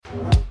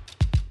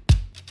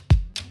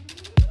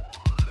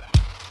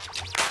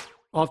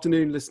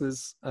Afternoon,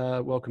 listeners.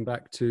 Welcome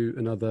back to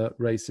another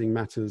Racing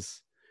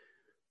Matters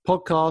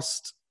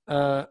podcast.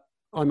 I'm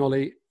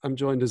Ollie. I'm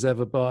joined as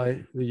ever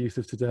by the youth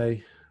of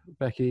today.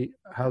 Becky,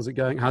 how's it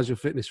going? How's your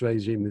fitness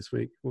regime this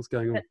week? What's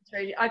going on?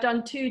 I've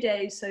done 2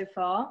 days so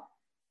far.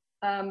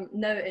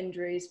 No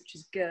injuries, which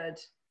is good.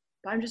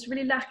 But I'm just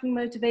really lacking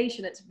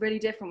motivation. It's really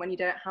different when you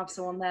don't have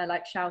someone there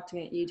like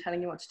shouting at you,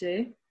 telling you what to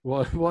do.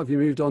 What have you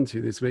moved on to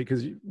this week?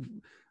 Because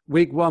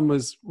week one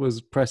was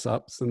press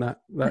ups, and that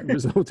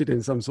resulted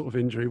in some sort of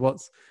injury.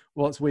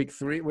 What's week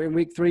three? We're in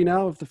week 3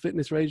 now of the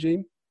fitness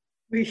regime.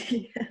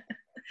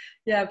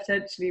 Yeah,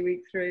 potentially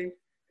week 3.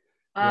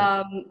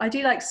 I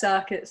do like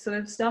circuit sort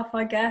of stuff,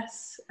 I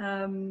guess.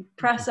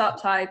 Press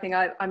ups, I think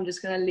I'm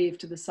just going to leave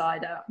to the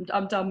side.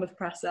 I'm done with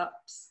press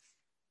ups.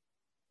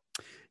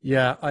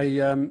 Yeah,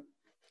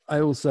 I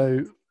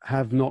also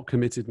have not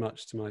committed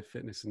much to my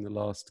fitness in the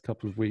last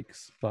couple of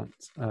weeks, but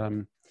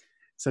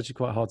it's actually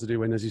quite hard to do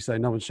when, as you say,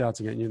 no one's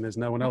shouting at you and there's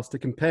no one else to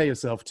compare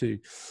yourself to.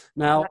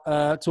 Now,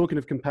 talking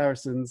of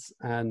comparisons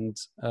and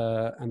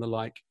the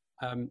like,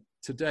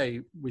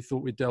 today we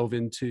thought we'd delve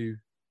into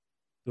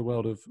the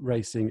world of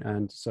racing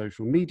and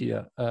social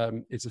media.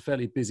 It's a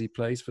fairly busy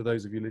place for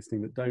those of you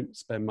listening that don't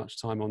spend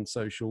much time on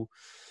social,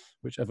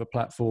 whichever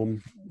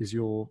platform is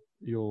your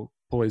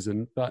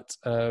poison, but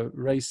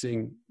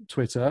racing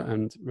Twitter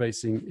and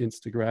racing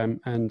Instagram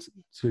and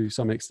to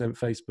some extent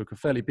Facebook are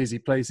fairly busy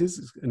places.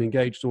 It's an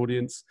engaged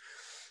audience,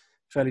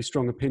 fairly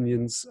strong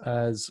opinions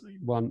as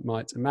one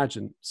might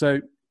imagine. So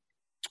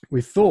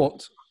we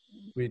thought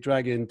we'd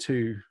drag in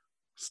 2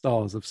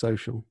 stars of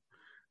social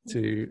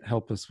to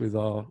help us with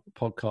our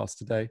podcast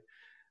today.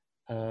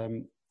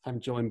 I'm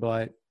joined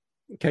by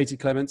Katie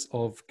Clements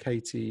of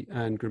Katie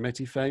and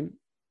Grametti fame,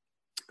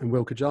 and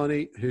Will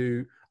Kedjanyi,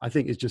 who I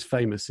think is just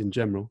famous in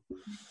general.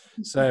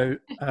 So,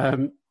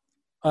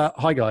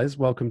 hi guys,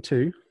 welcome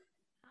to.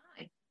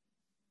 Hi.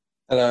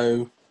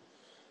 Hello.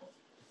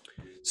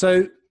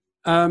 So,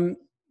 I'm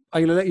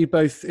going to let you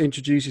both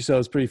introduce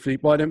yourselves briefly.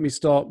 Why don't we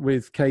start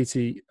with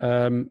Katie?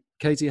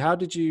 Katie, how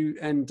did you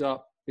end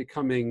up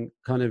becoming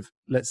kind of,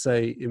 let's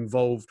say,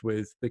 involved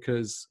with,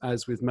 because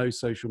as with most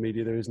social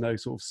media, there is no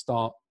sort of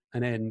start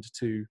and end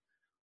to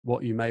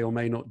what you may or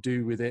may not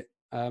do with it.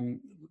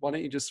 Why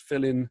don't you just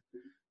fill in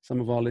some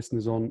of our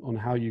listeners on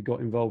how you got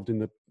involved in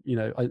the,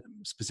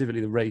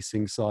 specifically the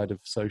racing side of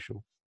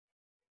social?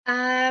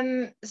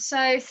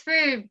 So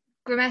through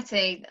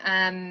Grametti,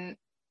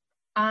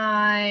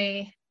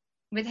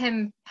 with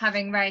him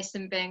having raced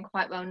and being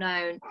quite well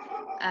known,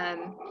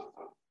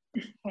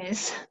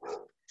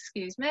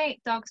 excuse me,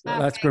 dog's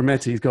barking. That's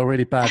Grametti. He's got a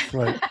really bad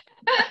throat.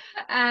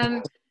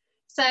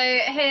 So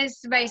his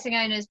racing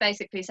owners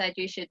basically said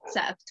you should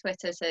set up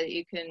Twitter so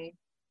that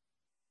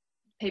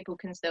people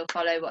can still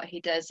follow what he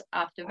does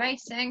after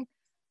racing.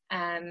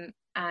 And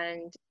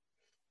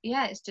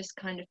yeah, it's just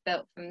kind of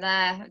built from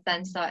there.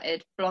 Then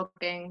started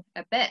blogging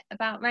a bit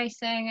about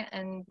racing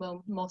and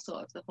more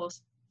sort of the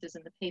horses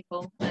and the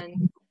people.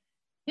 And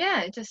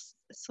yeah, it just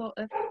sort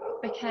of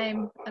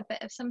became a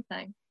bit of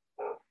something.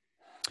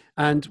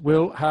 And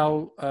Will,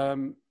 how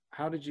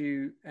did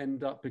you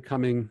end up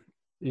becoming,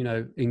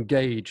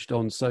 engaged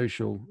on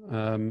social?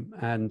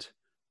 And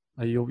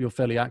you're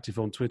fairly active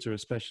on Twitter,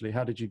 especially.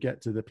 How did you get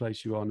to the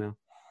place you are now?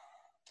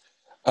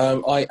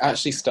 I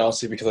actually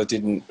started because I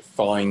didn't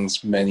find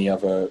many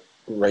other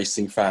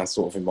racing fans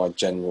sort of in my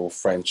general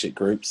friendship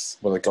groups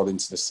when I got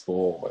into the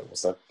sport. It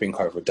was, I think,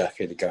 over a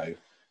decade ago.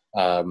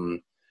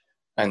 And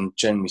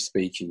generally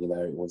speaking,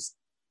 it was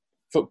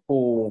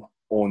football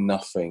or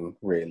nothing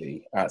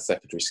really at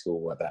secondary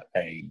school at that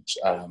age.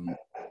 I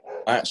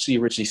actually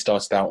originally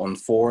started out on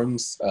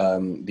forums,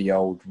 the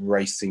old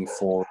racing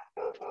forum,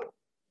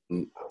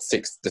 the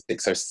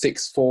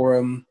 606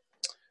 forum,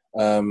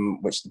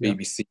 which the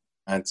BBC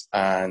had,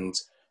 and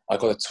I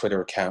got a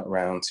Twitter account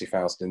around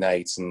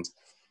 2008 and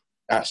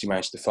actually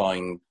managed to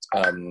find,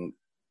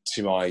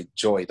 to my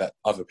joy, that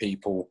other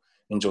people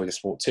enjoy the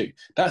sport too.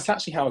 That's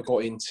actually how I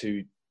got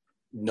into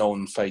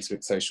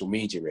non-Facebook social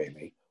media,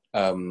 really.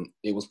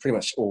 It was pretty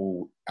much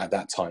all at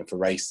that time for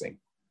racing.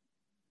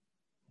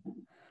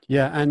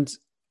 Yeah, and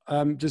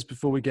just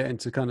before we get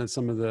into kind of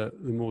some of the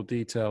more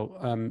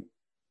detail,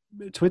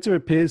 Twitter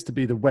appears to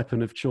be the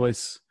weapon of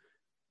choice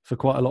for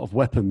quite a lot of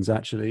weapons,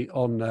 actually,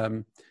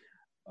 on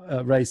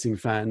racing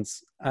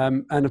fans.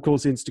 And of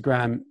course,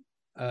 Instagram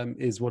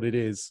is what it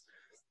is.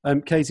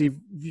 Katie,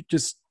 you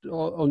just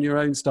on your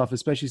own stuff,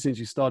 especially since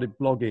you started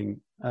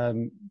blogging,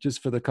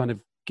 just for the kind of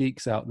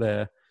geeks out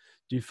there,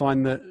 do you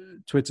find that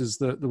Twitter's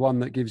the one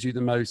that gives you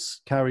the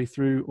most carry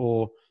through,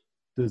 or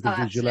does the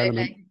visual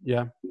element?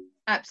 Yeah,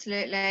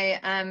 absolutely.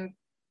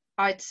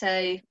 I'd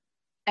say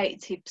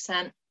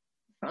 80%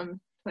 from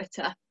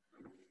Twitter.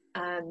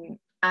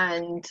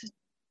 And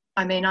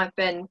I mean, I've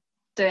been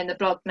doing the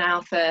blog now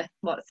for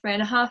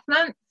 3.5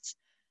 months,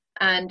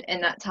 and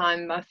in that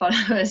time my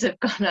followers have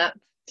gone up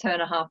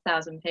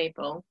 2,500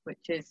 people,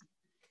 which is,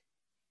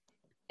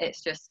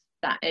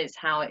 that is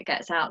how it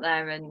gets out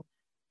there. And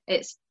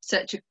it's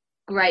such a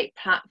great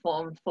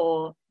platform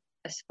for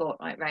a sport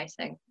like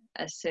racing.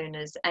 as soon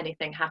as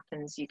anything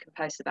happens, you can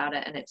post about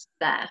it and it's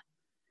there.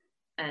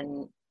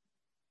 And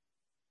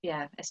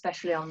yeah,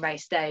 especially on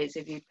race days,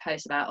 if you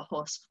post about a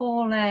horse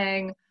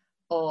falling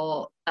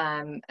or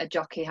a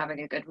jockey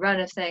having a good run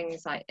of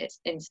things, like, it's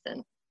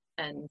instant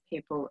and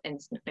people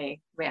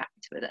instantly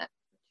react with it,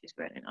 which is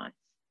really nice.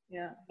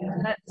 Yeah,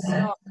 let's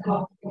start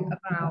talking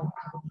about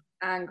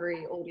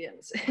angry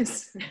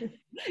audiences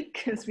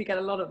because we get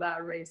a lot of that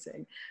in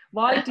racing.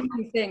 Why do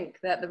you think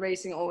that the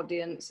racing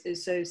audience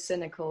is so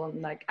cynical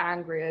and like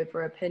angry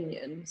over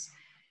opinions?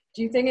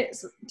 Do you think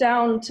it's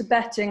down to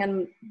betting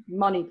and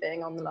money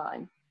being on the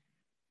line?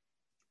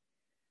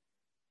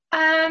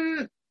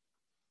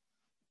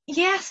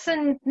 Yes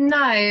and no.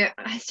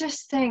 I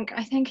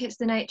think it's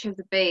the nature of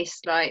the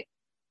beast. Like,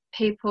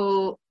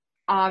 people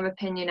are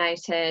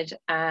opinionated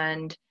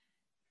and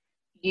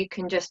you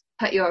can just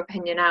put your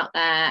opinion out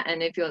there,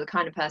 and if you're the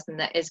kind of person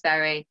that is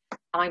very,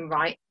 I'm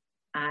right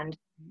and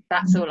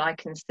that's all I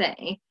can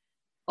say,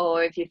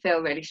 or if you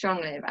feel really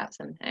strongly about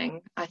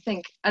something, I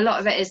think a lot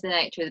of it is the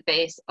nature of the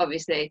beast.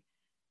 Obviously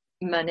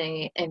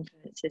money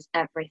influences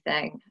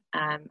everything,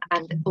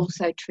 and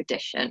also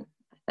tradition,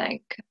 I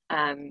think.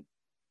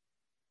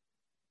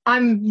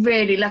 I'm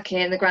really lucky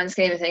in the grand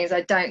scheme of things.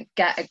 I don't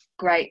get a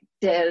great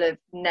deal of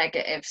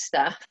negative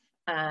stuff,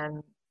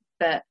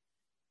 but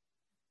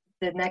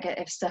the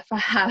negative stuff I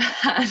have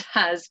had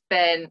has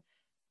been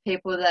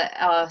people that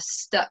are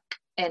stuck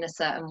in a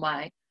certain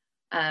way.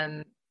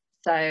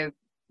 So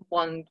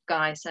one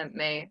guy sent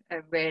me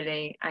a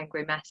really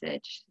angry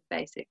message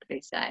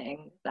basically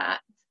saying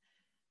that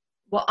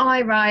what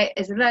I write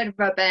is a load of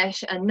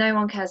rubbish and no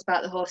one cares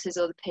about the horses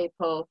or the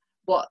people.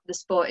 What the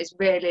sport is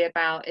really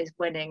about is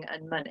winning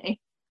and money.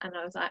 And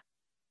I was like,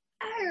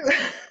 oh,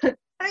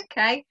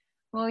 okay,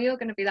 well, you're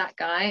going to be that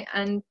guy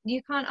and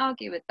you can't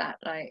argue with that.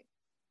 Like,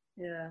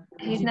 yeah,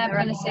 he's never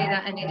going to see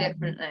that any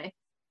differently.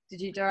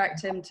 Did you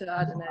direct him to,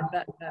 I don't know,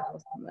 bet or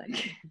something?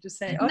 Just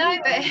say, oh, no,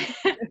 but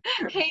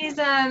he's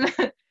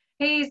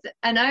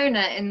an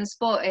owner in the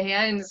sport. He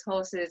owns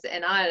horses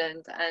in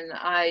Ireland, and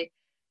I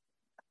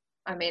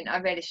mean, I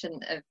really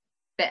shouldn't have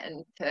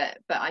bitten to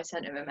it, but I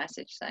sent him a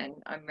message saying,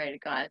 I'm really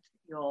glad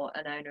you're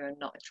an owner and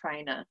not a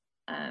trainer,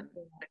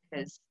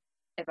 because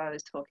if I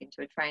was talking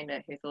to a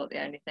trainer who thought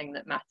the only thing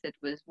that mattered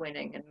was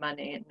winning and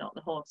money and not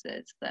the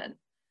horses, then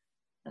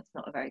that's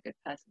not a very good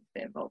person to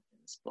be involved in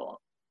the sport.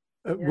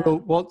 Well,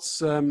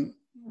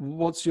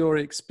 what's your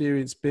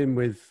experience been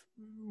with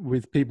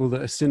people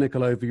that are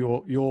cynical over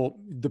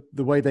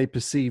the way they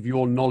perceive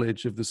your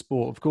knowledge of the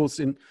sport? Of course,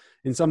 in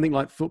something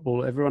like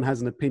football, everyone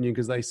has an opinion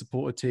because they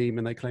support a team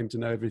and they claim to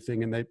know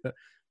everything. But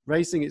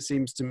racing, it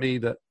seems to me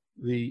that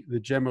the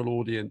general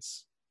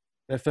audience,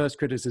 their first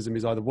criticism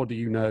is either, what do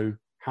you know?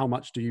 How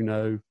much do you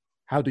know?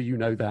 How do you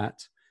know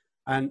that?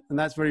 And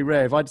that's very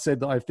rare. If I'd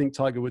said that I think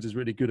Tiger Woods is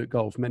really good at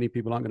golf, many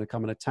people aren't going to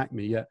come and attack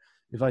me. Yet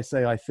if I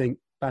say I think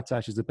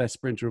Batash is the best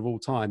sprinter of all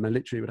time, I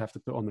literally would have to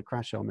put on the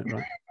crash helmet,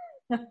 right?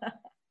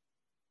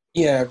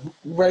 Yeah,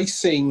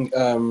 racing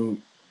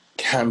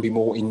can be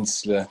more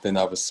insular than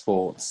other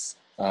sports.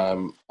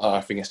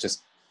 I think it's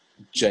just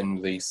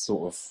generally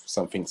sort of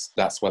something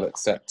that's well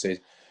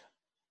accepted.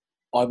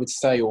 I would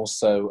say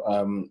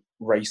also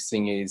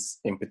racing is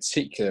in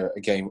particular a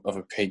game of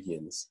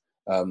opinions.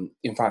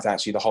 In fact,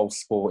 actually, the whole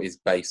sport is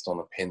based on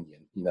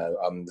opinion. You know,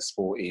 the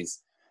sport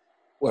is,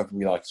 whether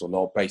we like it or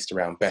not, based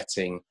around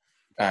betting.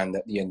 And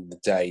at the end of the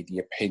day, the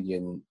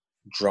opinion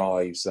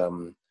drives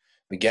the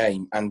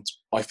game. And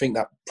I think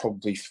that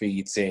probably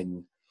feeds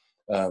in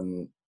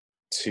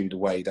to the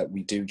way that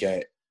we do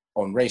get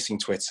on racing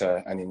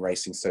Twitter and in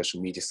racing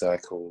social media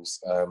circles,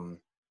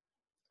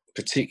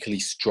 particularly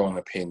strong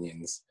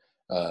opinions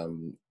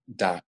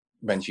that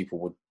many people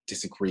would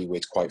disagree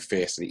with quite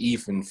fiercely,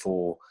 even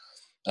for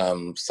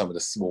some of the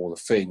smaller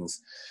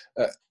things.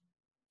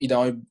 You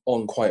know, I'm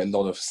on quite a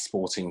lot of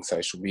sporting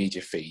social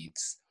media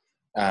feeds,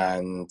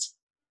 and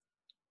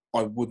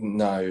I wouldn't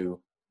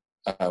know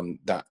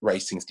that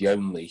racing's the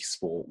only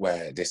sport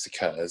where this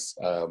occurs.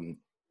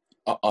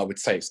 I would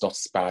say it's not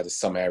as bad as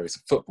some areas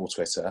of football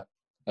Twitter,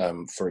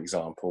 for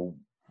example,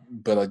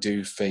 but I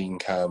do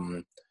think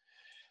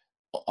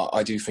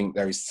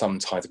there is some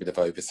tiny bit of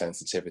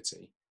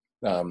oversensitivity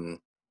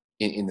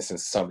in the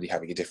sense of somebody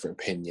having a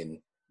different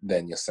opinion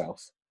than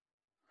yourself.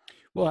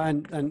 Well,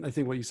 and I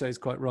think what you say is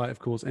quite right. Of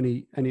course,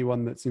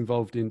 anyone that's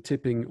involved in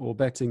tipping or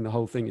betting, the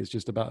whole thing is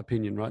just about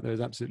opinion, right?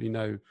 There's absolutely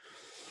no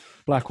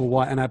black or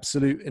white and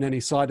absolute in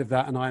any side of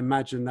that. And I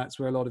imagine that's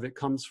where a lot of it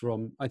comes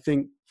from. I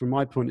think from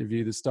my point of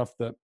view, the stuff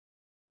that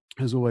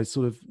has always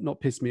sort of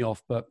not pissed me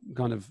off, but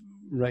kind of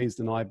raised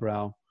an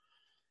eyebrow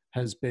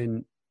has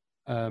been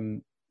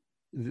the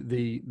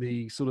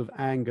sort of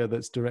anger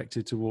that's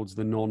directed towards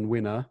the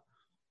non-winner,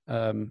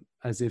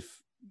 as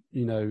if,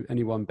 you know,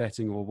 anyone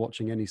betting or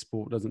watching any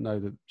sport doesn't know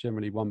that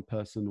generally one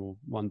person or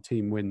one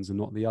team wins and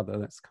not the other.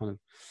 That's kind of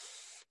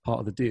part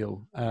of the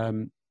deal.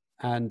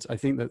 And I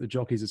think that the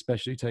jockeys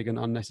especially take an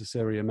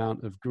unnecessary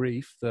amount of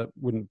grief that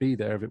wouldn't be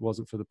there if it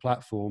wasn't for the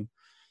platform,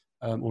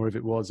 or if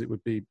it was, it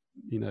would be,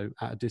 you know,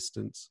 at a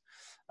distance.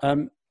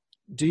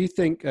 Do you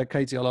think,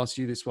 Katie, I'll ask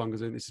you this one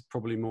because this is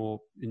probably more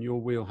in your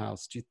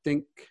wheelhouse. Do you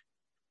think,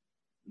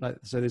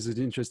 so there's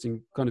an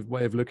interesting kind of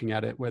way of looking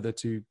at it, whether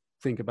to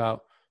think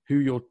about who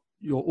your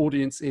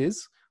audience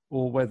is,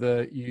 or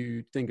whether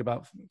you think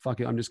about, fuck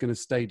it, I'm just going to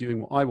stay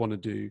doing what I want to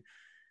do.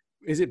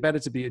 Is it better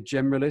to be a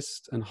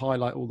generalist and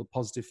highlight all the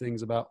positive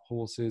things about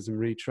horses and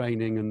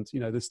retraining and, you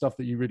know, the stuff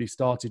that you really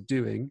started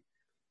doing?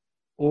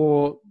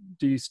 Or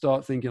do you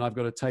start thinking, I've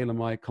got to tailor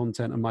my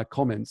content and my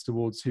comments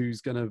towards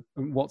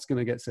what's going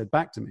to get said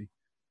back to me?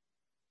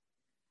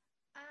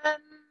 I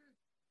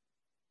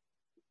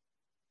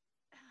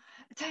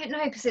don't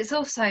know, because it's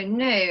also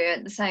new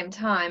at the same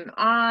time.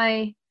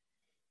 I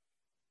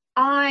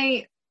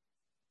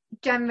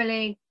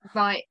generally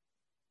write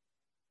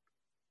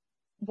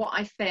what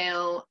I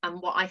feel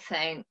and what I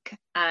think,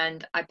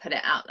 and I put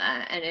it out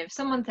there. And if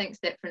someone thinks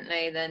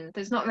differently, then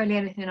there's not really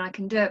anything I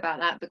can do about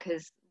that,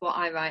 because what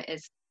I write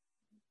is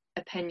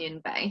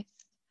opinion based.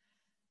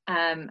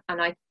 And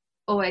I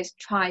always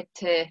try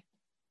to,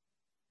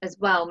 as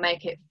well,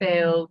 make it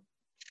feel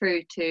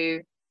true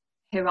to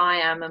who I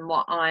am and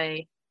what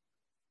I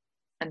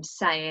am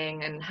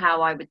saying and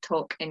how I would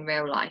talk in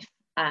real life.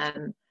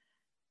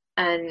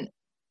 And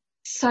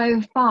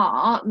so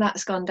far,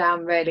 that's gone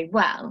down really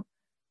well.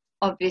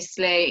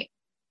 Obviously,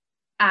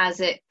 as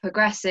it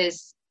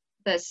progresses,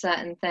 there's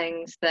certain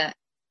things that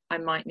I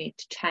might need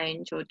to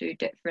change or do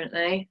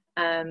differently.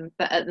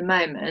 But at the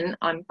moment,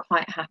 I'm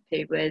quite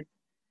happy with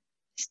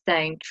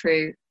staying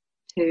true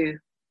to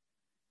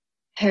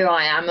who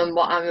I am and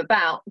what I'm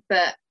about.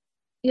 But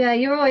yeah,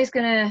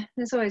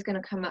 there's always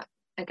gonna come up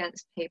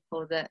against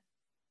people that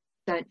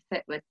don't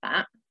fit with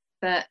that.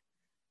 But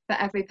for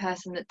every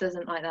person that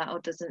doesn't like that or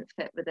doesn't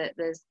fit with it,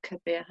 could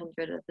be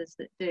 100 others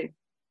that do.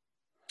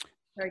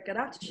 Very good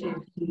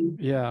attitude.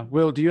 Yeah.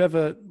 Will, do you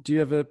ever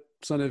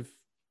sort of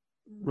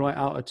write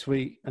out a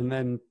tweet and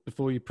then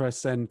before you press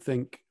send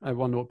think, I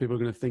wonder what people are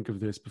going to think of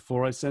this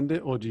before I send it?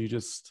 Or do you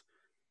just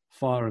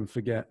fire and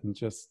forget and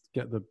just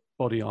get the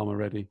body armor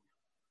ready?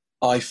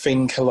 I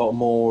think a lot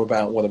more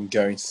about what I'm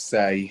going to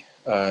say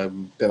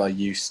than I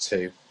used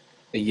to.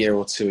 A year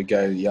or two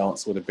ago, the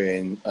answer would have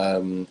been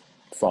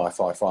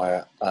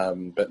fire.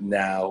 But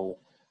now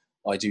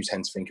I do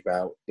tend to think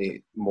about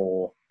it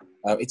more.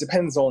 It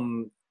depends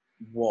on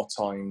what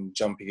I'm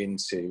jumping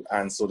into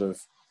and sort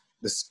of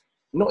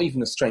not even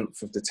the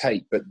strength of the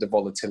take, but the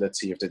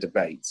volatility of the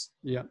debate.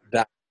 Yeah,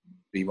 that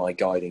would be my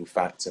guiding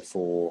factor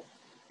for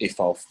if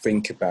I'll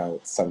think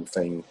about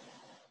something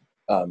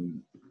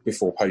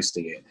before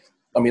posting it.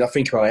 I mean, I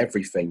think about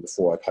everything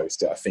before I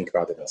post it. I think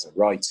about it as I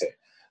write it.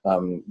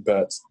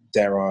 But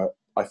there are,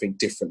 I think,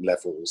 different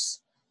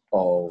levels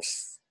of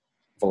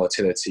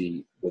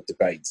volatility with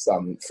debates.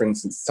 For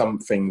instance,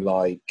 something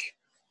like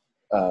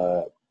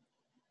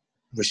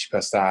Rishi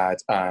Persad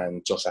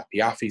and Josh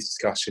Apiafi's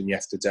discussion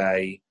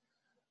yesterday,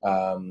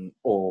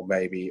 or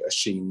maybe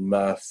Oisin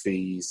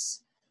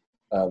Murphy's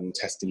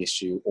testing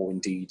issue, or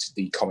indeed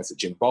the comments that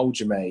Jim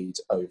Bolger made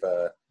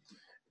over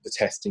the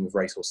testing of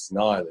racehorses in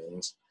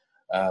Ireland,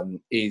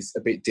 is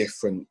a bit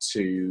different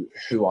to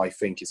who I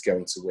think is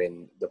going to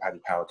win the Paddy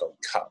Power Gold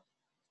Cup.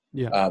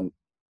 Yeah.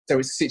 So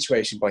it's a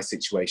situation by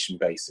situation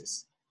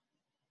basis.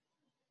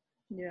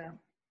 Yeah.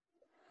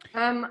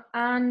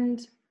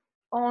 And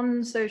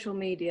on social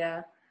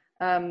media,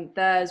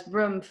 there's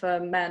room for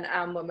men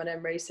and women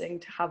in racing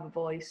to have a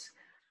voice.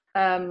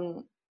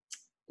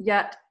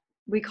 Yet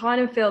we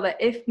kind of feel that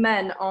if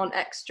men aren't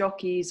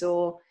ex-jockeys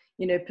or,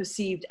 you know,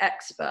 perceived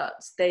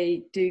experts,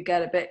 they do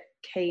get a bit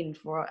caned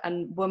for it.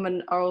 And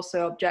women are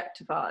also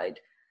objectified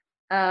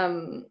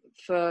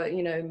for,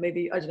 you know,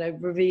 maybe, I don't know,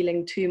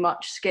 revealing too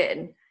much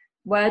skin.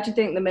 Where do you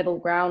think the middle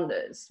ground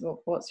is?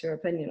 What's your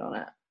opinion on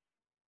it?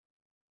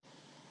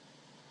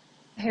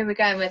 Who are we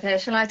going with here?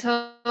 Shall I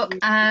talk?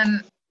 I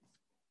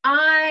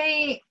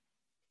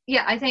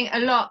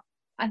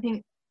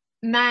think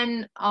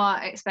men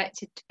are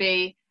expected to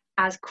be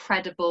as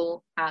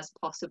credible as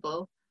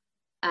possible,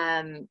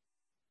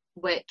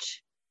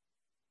 which,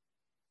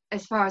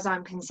 as far as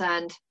I'm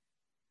concerned,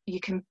 you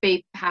can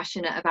be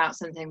passionate about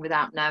something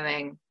without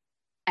knowing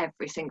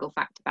every single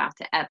fact about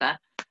it ever.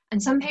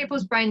 And some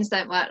people's brains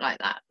don't work like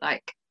that.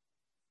 Like,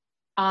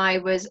 I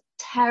was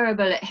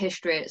terrible at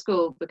history at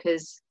school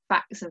because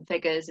facts and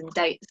figures and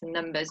dates and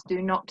numbers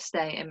do not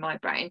stay in my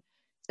brain.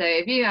 So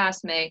if you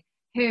ask me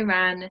who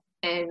ran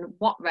in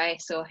what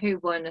race or who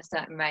won a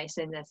certain race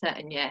in a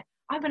certain year,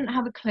 I wouldn't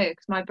have a clue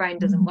because my brain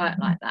doesn't work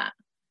like that.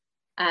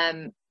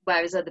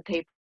 Whereas other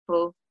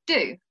people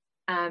do.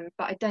 But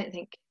I don't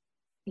think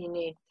you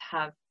need to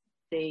have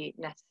the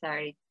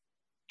necessary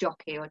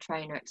jockey or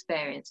trainer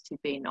experience to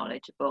be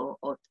knowledgeable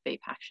or to be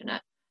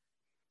passionate.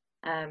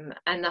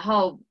 And the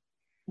whole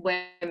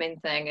women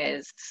thing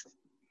is,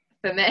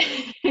 for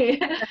me,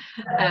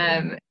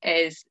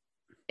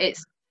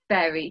 it's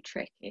very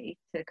tricky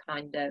to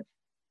kind of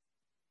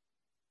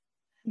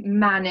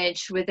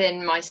manage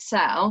within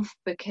myself,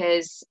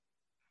 because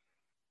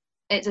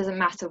it doesn't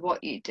matter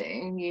what you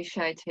do, you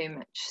show too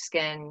much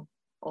skin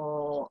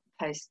or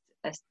post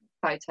a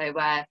photo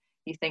where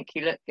you think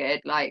you look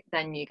good, like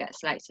then you get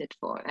slated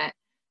for it.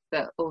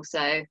 But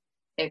also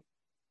if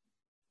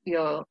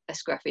you're a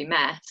scruffy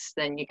mess,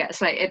 then you get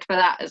slated for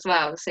that as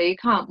well. So you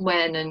can't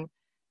win. And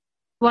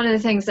one of the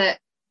things that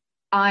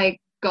I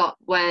got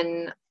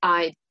when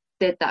I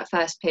did that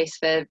first piece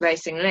for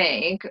Racing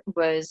League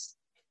was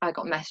I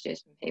got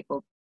messages from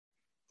people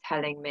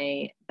telling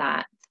me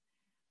that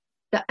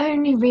the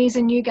only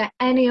reason you get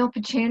any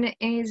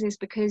opportunities is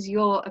because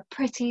you're a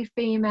pretty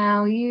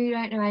female, you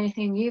don't know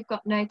anything, you've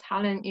got no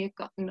talent, you've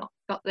got not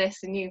got this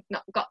and you've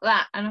not got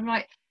that. And I'm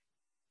like,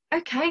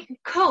 okay,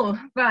 cool,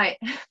 right.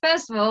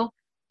 First of all,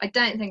 I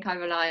don't think I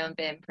rely on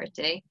being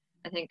pretty.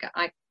 I think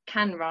I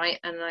can write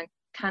and I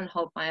can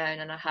hold my own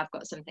and I have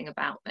got something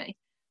about me.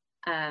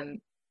 And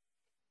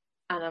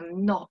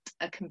I'm not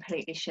a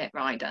completely shit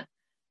rider.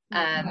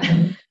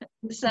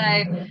 So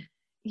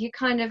you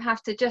kind of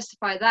have to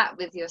justify that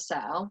with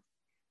yourself.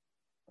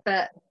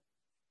 But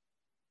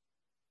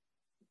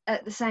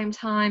at the same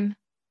time,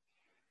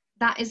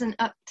 that isn't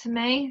up to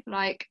me.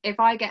 Like if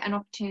I get an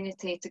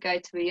opportunity to go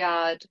to a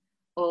yard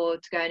or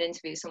to go and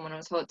interview someone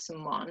or talk to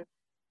someone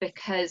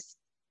because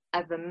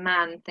of a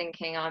man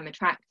thinking I'm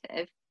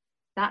attractive,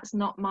 that's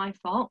not my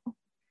fault.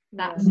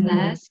 That's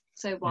theirs.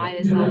 So why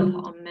is that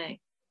put on me?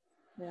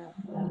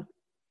 Yeah.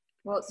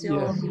 What's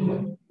your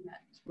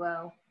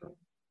well?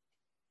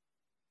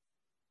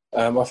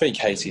 I think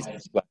Katie's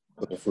explained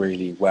sort of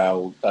really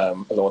well a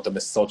lot of the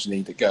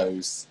misogyny that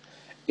goes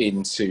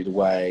into the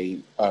way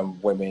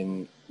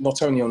women,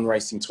 not only on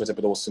racing Twitter,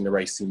 but also in the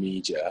racing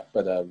media,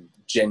 but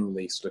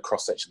generally sort of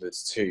cross-section of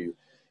this too,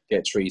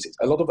 get treated.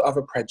 A lot of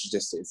other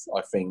prejudices,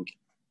 I think,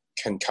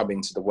 can come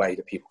into the way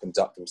that people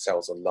conduct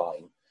themselves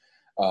online.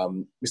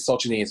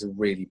 Misogyny is a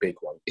really big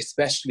one,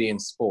 especially in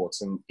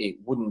sports, and it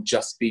wouldn't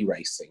just be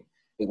racing.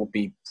 It would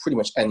be pretty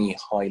much any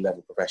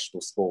high-level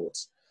professional sport.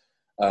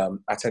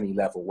 At any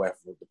level, whether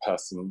the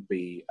person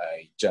be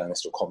a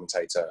journalist or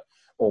commentator,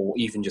 or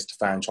even just a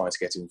fan trying to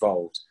get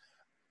involved.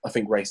 I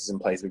think racism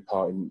plays a big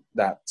part in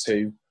that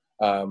too,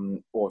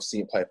 or I've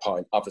seen it play a part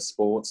in other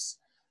sports,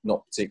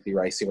 not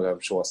particularly racing, but I'm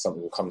sure that's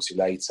something we'll come to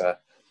later.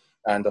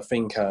 And I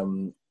think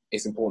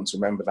it's important to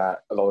remember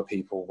that a lot of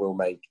people will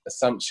make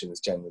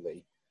assumptions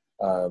generally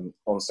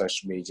on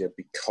social media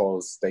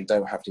because they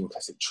don't have the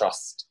implicit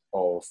trust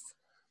of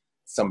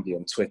somebody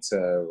on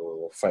Twitter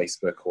or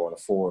Facebook or on a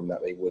forum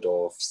that they would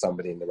of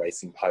somebody in the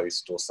Racing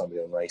Post or somebody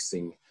on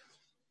racing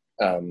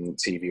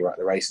TV or at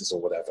the races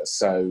or whatever.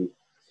 So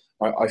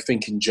I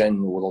think in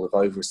general, a lot of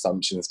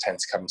over-assumptions tend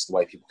to come into the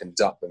way people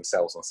conduct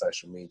themselves on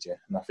social media.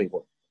 And I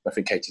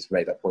think Katie's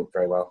made that point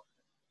very well.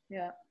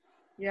 Yeah.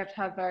 You have to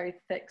have very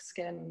thick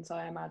skins,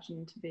 I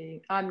imagine, to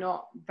be. I'm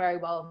not very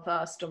well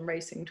versed on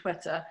racing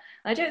Twitter.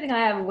 I don't think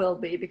I ever will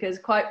be because,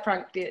 quite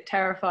frankly, it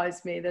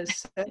terrifies me. There's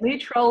so many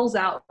trolls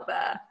out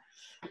there.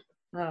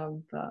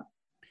 But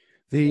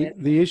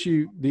the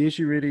issue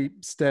really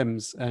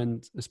stems,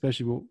 and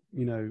especially what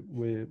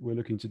we're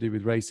looking to do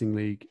with Racing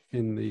League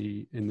in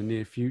the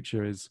near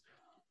future, is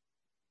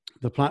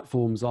the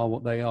platforms are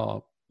what they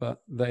are,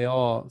 but they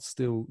are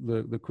still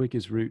the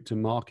quickest route to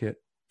market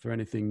for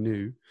anything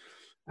new,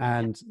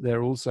 and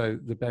they're also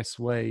the best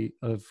way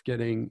of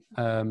getting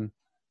an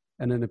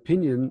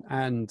opinion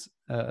and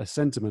a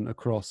sentiment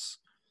across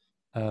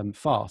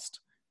fast.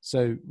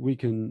 So we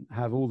can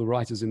have all the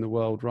writers in the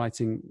world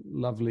writing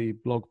lovely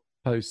blog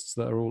posts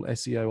that are all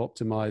SEO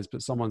optimized,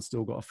 but someone's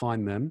still got to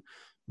find them,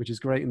 which is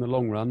great in the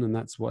long run, and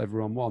that's what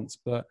everyone wants.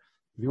 But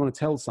if you want to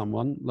tell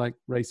someone, like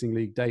Racing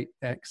League date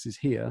X is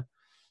here,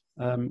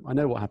 I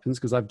know what happens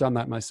because I've done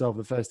that myself.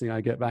 The first thing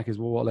I get back is,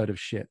 well, what a load of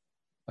shit.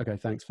 Okay,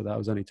 thanks for that. I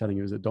was only telling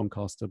you it was at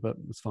Doncaster, but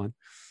it's fine.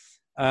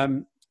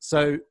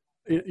 So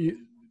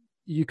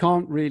you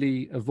can't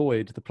really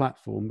avoid the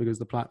platform because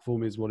the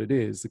platform is what it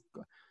is.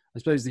 I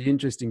suppose the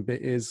interesting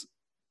bit is,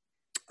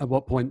 at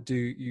what point do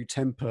you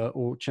temper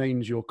or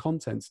change your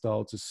content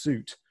style to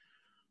suit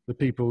the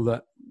people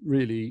that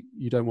really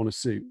you don't want to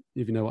suit,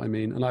 if you know what I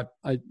mean? And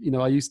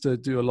I used to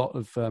do a lot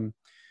of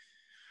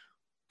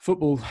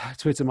football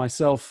Twitter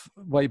myself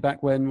way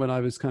back when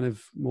I was kind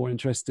of more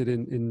interested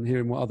in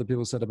hearing what other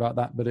people said about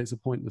that, but it's a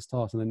pointless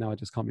task. And then now I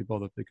just can't be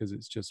bothered because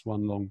it's just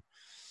one long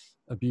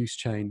abuse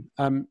chain.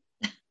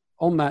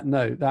 On that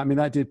note,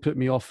 that did put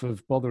me off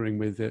of bothering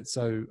with it.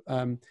 So,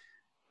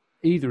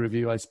 either of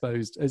you, I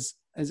suppose,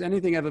 has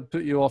anything ever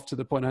put you off to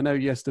the point? I know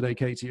yesterday,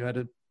 Katie, you had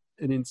an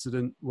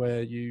incident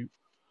where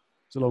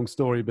it's a long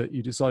story, but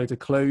you decided to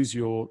close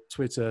your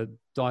Twitter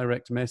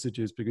direct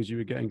messages because you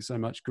were getting so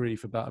much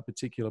grief about a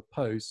particular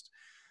post.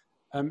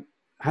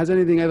 Has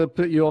anything ever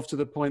put you off to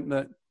the point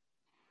that,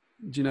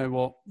 do you know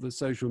what, the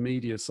social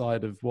media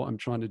side of what I'm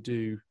trying to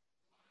do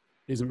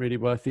isn't really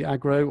worth the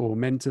aggro, or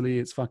mentally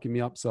it's fucking me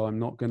up, so I'm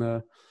not going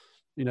to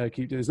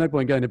keep doing. There's no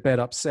point going to bed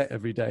upset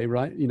every day,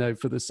 right?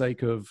 For the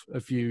sake of a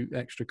few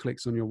extra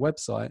clicks on your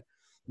website,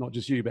 not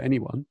just you, but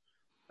anyone.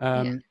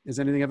 Has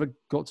anything ever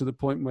got to the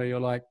point where you're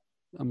like,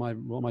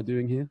 what am I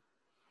doing here?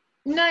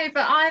 No,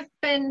 but I've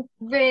been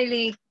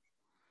really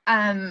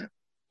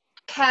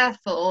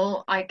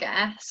careful, I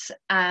guess,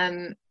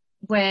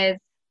 with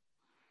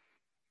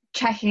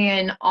checking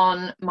in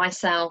on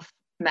myself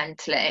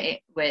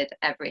mentally with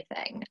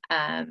everything.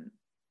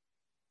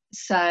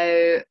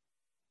 So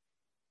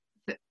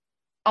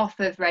off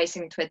of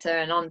racing Twitter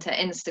and onto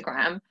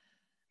Instagram,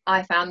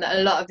 I found that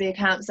a lot of the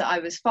accounts that I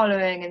was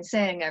following and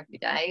seeing every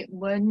day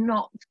were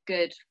not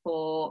good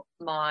for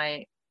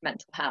my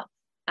mental health.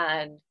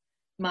 And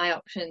my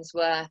options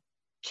were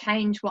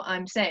change what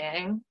I'm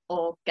saying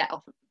or get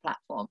off of the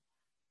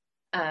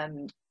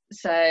platform.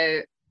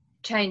 So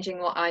changing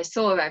what I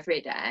saw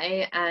every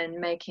day and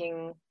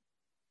making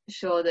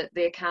sure that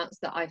the accounts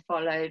that I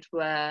followed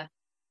were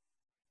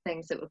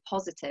things that were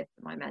positive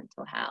for my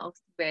mental health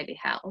really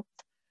helped.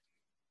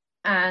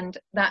 And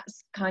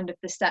that's kind of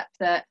the step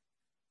that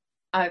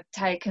I've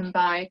taken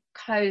by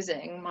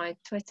closing my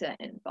Twitter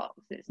inbox.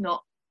 It's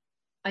not,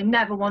 I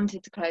never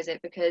wanted to close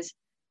it, because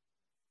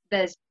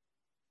there's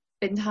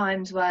been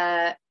times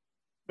where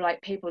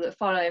like people that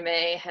follow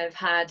me have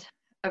had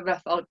a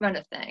rough old run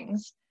of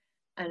things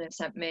and have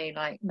sent me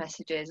like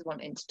messages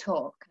wanting to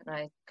talk, and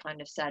I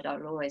kind of said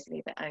I'll always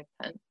leave it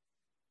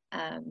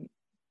open.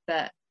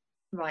 But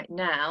right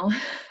now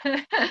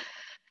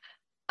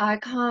I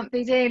can't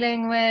be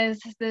dealing with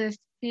the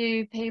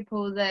few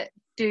people that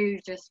do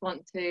just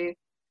want to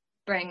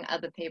bring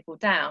other people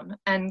down.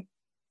 And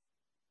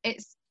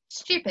it's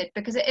stupid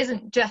because it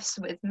isn't just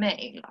with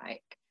me.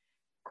 Like,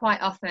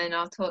 quite often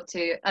I'll talk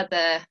to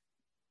other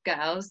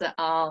girls that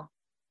are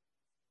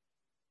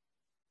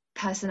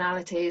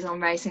personalities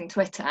on racing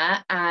Twitter,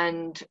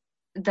 and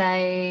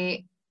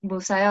they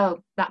will say, oh,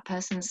 that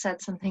person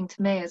said something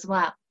to me as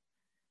well.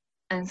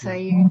 And so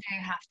you do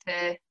have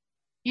to,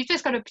 you've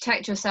just got to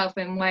protect yourself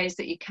in ways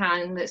that you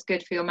can, that's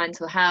good for your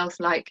mental health.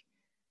 Like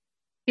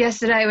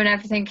yesterday when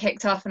everything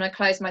kicked off and I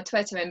closed my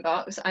Twitter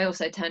inbox, I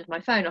also turned my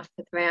phone off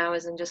for 3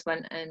 hours and just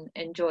went and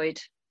enjoyed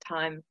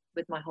time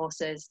with my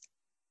horses,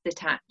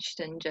 detached,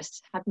 and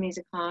just had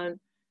music on,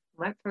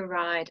 went for a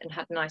ride and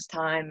had a nice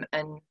time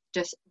and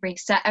just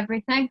reset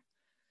everything.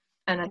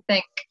 And I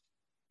think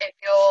if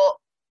you're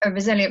a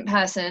resilient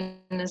person,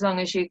 as long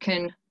as you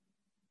can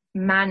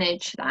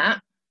manage that,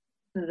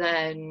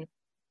 then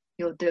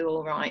you'll do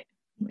all right,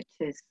 which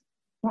is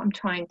what I'm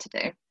trying to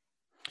do.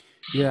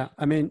 Yeah,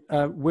 I mean,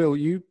 Will,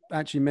 you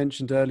actually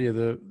mentioned earlier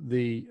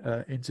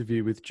the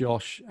interview with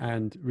Josh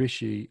and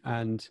Rishi,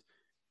 and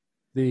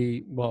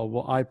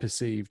what I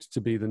perceived to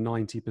be the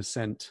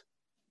 90%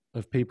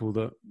 of people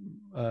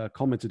that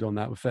commented on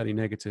that were fairly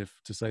negative,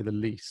 to say the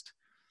least.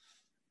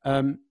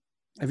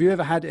 Have you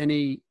ever had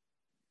any?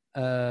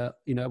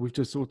 We've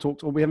just sort of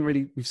talked, or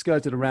we've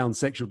skirted around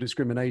sexual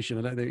discrimination.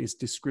 I don't think it's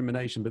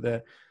discrimination,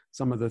 but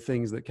some of the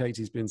things that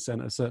Katie's been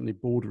sent are certainly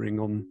bordering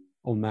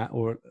on that,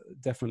 or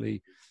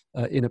definitely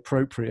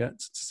inappropriate,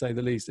 to say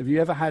the least. Have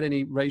you ever had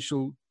any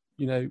racially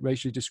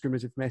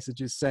discriminative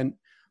messages sent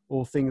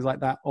or things like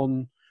that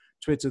on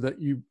Twitter that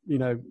you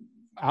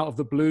out of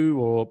the blue,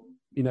 or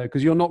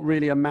because you're not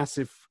really a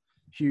massive,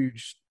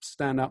 huge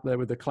stand up there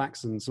with the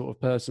klaxon sort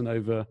of person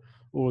over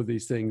all of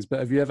these things, but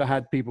have you ever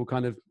had people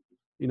kind of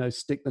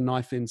stick the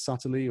knife in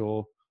subtly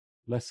or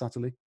less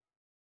subtly?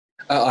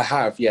 I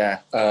have, yeah,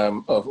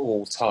 of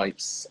all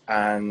types.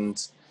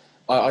 And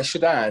I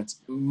should add,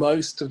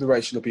 most of the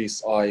racial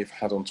abuse I've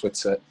had on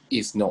Twitter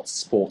is not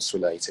sports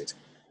related.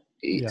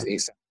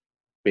 It's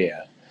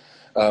beer.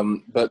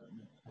 But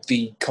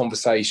the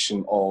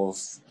conversation of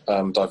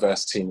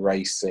diversity in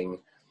racing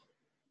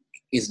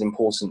is an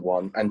important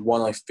one, and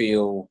one I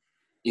feel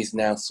is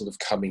now sort of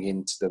coming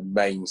into the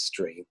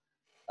mainstream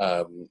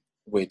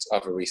with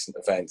other recent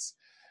events.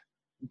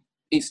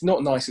 It's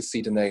not nice to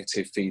see the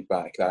negative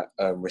feedback that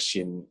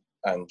Rishi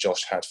and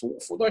Josh had for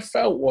what I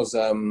felt was,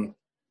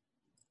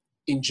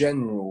 in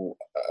general,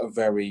 a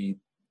very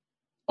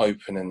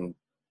open and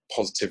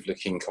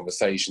positive-looking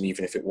conversation,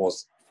 even if it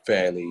was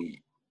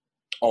fairly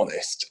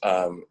honest.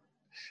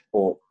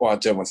 Or I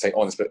don't want to say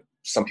honest, but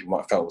some people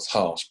might have felt it was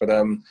harsh. But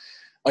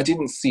I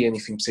didn't see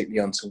anything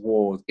particularly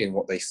untoward in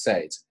what they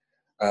said.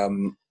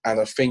 And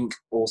I think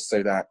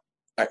also that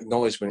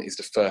acknowledgement is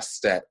the first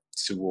step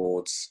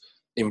towards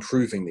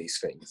improving these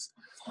things.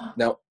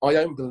 Now, I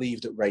don't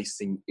believe that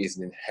racing is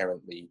an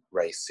inherently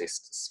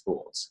racist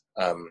sport.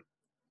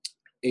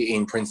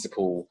 In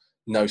principle,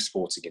 no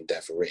sporting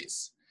endeavour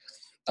is.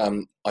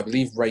 I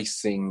believe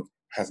racing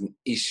has an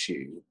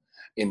issue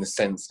in the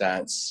sense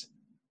that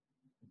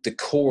the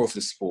core of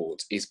the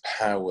sport is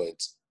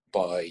powered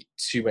by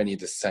too many of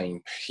the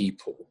same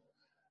people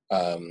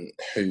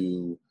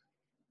who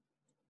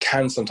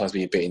can sometimes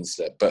be a bit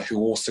insular, but who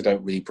also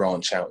don't really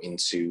branch out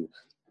into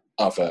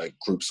other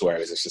groups or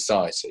areas of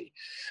society.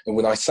 And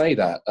when I say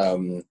that,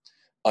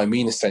 I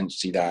mean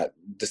essentially that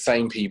the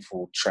same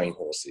people train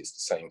horses,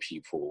 the same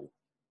people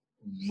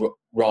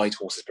ride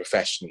horses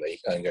professionally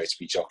and go to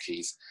be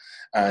jockeys,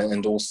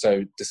 and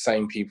also the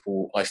same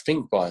people, I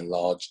think by and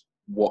large,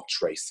 watch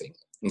racing,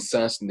 and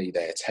certainly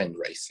they attend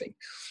racing.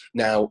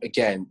 Now,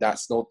 again,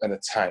 that's not an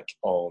attack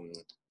on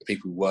the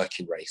people who work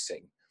in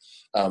racing,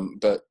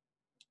 but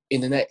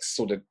in the next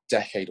sort of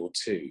decade or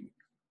two,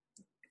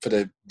 for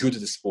the good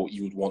of the sport,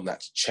 you would want that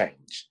to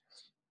change.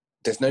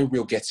 there's no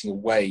real getting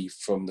away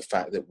from the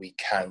fact that we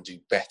can do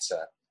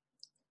better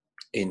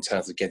in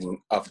terms of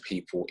getting other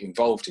people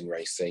involved in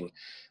racing.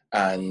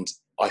 And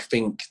I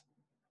think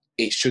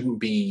it shouldn't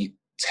be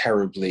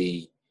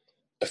terribly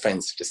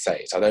offensive to say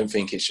it. I don't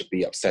think it should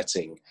be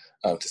upsetting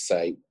to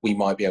say we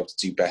might be able to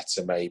do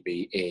better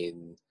maybe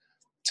in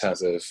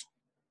terms of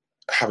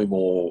having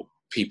more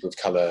people of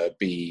colour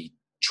be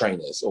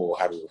trainers, or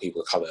having more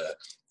people of colour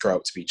grow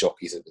up to be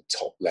jockeys at the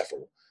top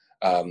level,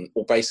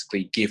 or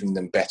basically giving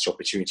them better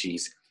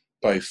opportunities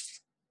both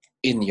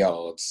in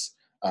yards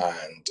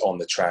and on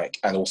the track,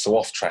 and also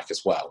off track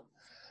as well.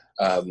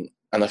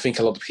 And I think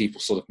a lot of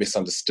people sort of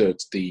misunderstood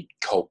the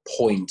whole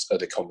point of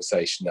the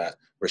conversation that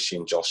Rishi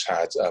and Josh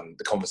had,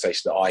 the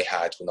conversation that I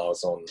had when I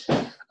was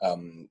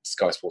on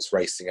Sky Sports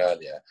Racing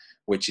earlier,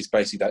 which is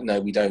basically that, no,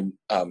 we don't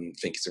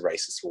think it's a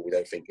racist sport. We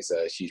don't think it's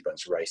a huge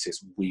bunch of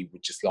racists. We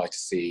would just like to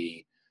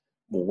see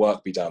more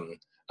work be done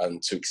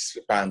to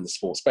expand the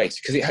sport space,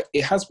 because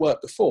it has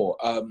worked before.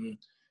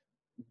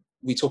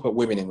 We talk about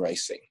women in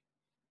racing.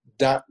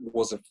 That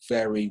was a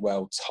very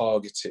well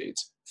targeted,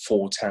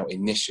 thought out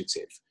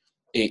initiative.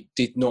 It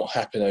did not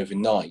happen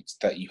overnight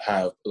that you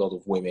have a lot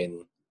of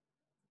women.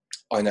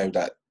 I know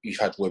that you've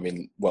had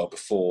women well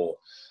before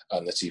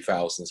the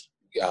 2000s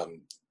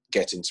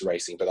get into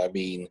racing, but I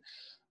mean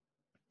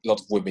a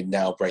lot of women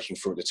now breaking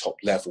through at the top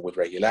level with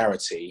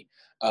regularity.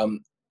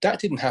 That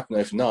didn't happen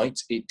overnight.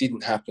 It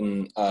didn't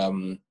happen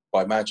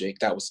by magic.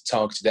 That was a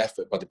targeted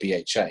effort by the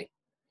BHA.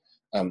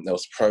 There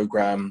was a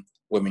programme,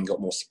 women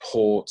got more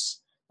support,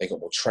 they got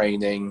more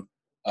training.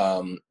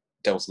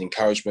 There was an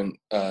encouragement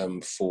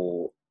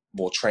for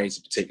more trainers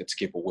in particular to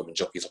give more women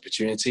jockeys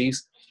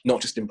opportunities,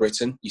 not just in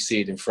Britain. You see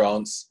it in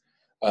France,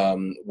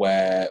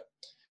 where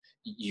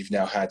you've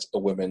now had a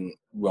woman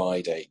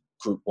ride a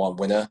Group 1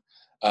 winner,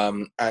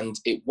 and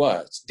it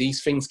worked.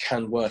 These things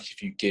can work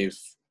if you give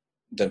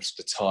them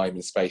the time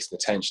and space and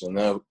attention.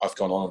 I know I've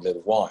gone on a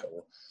little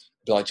while,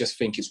 but I just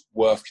think it's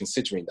worth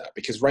considering that,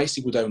 because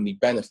racing would only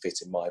benefit,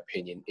 in my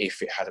opinion,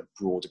 if it had a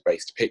broader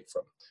base to pick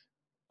from.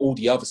 All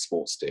the other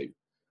sports do.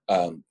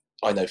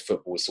 I know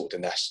football is sort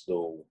of the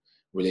national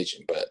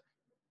religion, but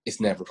it's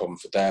never a problem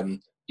for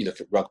them. You look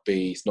at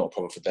rugby, it's not a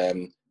problem for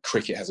them.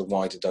 Cricket has a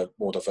wider,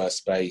 more diverse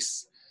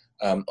space.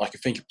 I can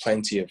think of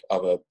plenty of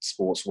other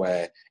sports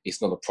where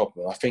it's not a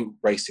problem. I think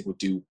racing would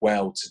do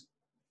well to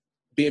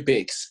be a bit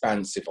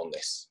expansive on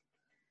this.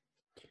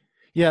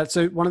 Yeah,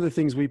 so one of the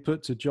things we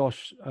put to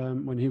Josh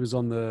when he was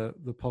on the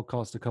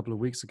podcast a couple of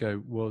weeks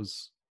ago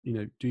was,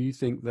 do you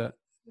think that,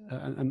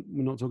 and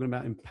we're not talking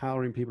about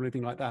empowering people or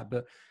anything like that,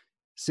 but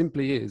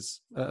simply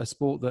is a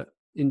sport that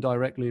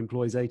indirectly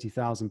employs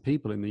 80,000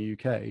 people in the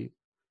UK,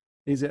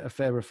 is it a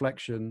fair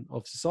reflection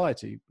of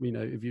society?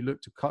 If you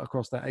look to cut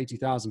across that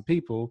 80,000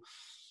 people,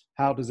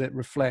 how does it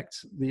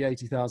reflect the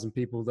 80,000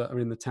 people that are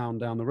in the town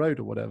down the road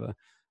or whatever?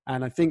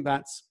 And I think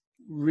that's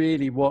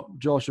really what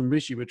Josh and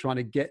Rishi were trying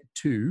to get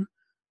to.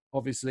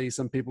 Obviously,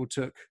 some people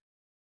took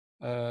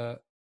quite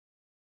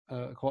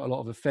a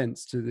lot of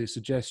offense to the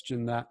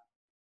suggestion that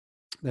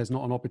there's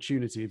not an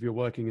opportunity if you're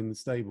working in the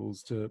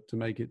stables to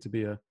make it to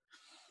be a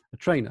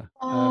trainer.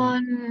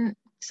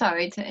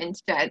 Sorry to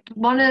interject.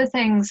 One of the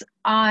things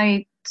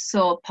I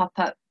saw pop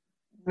up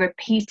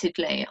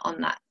repeatedly on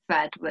that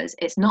thread was,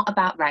 it's not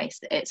about race,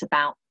 it's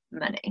about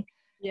money.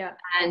 Yeah.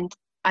 And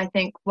I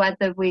think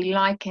whether we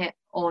like it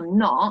or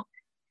not,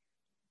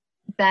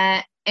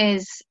 there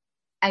is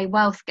a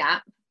wealth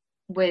gap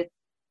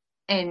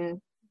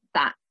within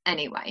that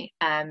anyway.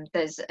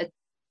 There's an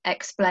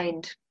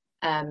explained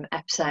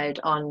episode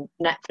on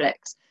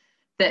Netflix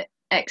that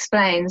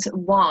explains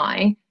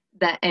why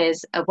there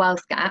is a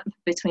wealth gap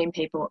between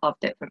people of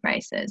different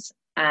races,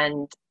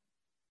 and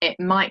it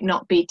might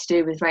not be to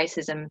do with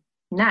racism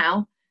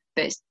now,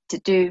 but it's to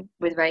do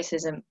with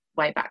racism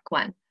way back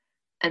when.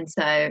 And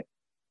so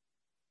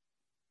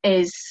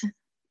is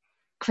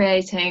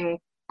creating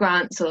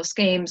grants or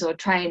schemes or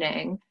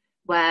training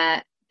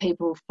where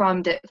people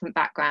from different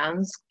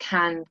backgrounds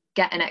can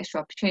get an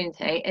extra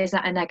opportunity, is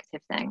that a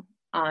negative thing?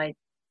 I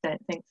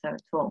don't think so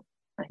at all.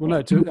 Well,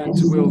 no, to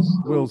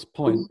Will's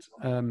point,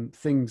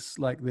 things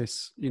like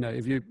this,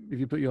 if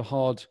you put your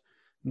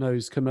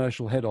hard-nosed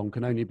commercial head on,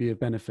 can only be of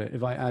benefit.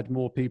 If I add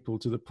more people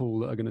to the pool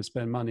that are going to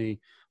spend money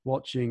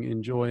watching,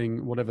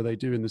 enjoying whatever they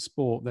do in the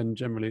sport, then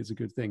generally it's a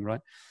good thing,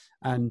 right?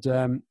 And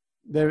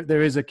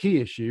there is a key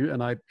issue,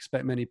 and I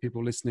expect many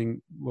people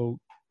listening will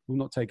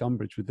not take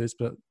umbrage with this,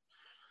 but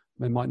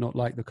they might not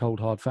like the cold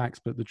hard facts.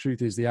 But the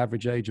truth is, the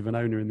average age of an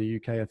owner in the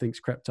UK, I think,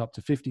 has crept up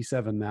to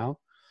 57 now.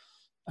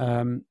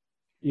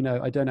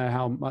 I don't know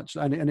how much,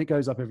 and it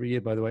goes up every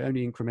year, by the way,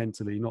 only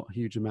incrementally, not a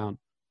huge amount.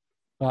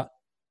 But,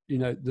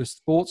 the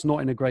sport's not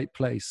in a great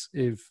place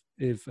if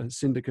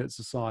syndicates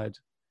aside,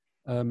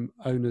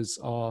 owners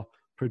are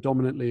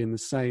predominantly in the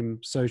same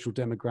social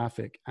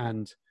demographic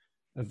and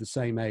of the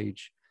same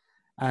age.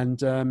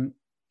 And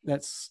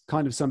that's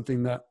kind of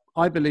something that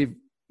I believe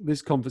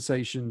this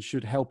conversation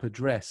should help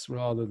address,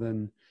 rather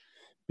than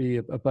be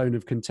a bone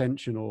of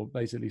contention or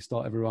basically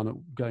start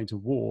everyone going to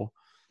war.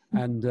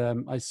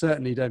 And I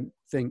certainly don't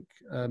think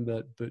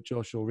that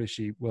Josh or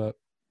Rishi were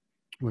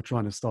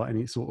trying to start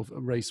any sort of a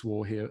race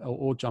war here,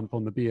 or jump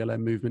on the BLM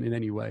movement in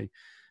any way.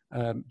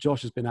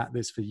 Josh has been at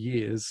this for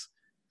years,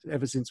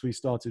 ever since we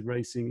started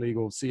Racing League,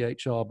 or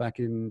CHR, back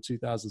in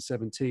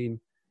 2017.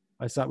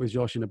 I sat with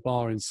Josh in a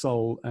bar in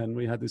Seoul, and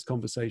we had this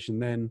conversation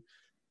then.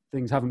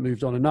 Things haven't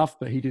moved on enough,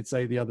 but he did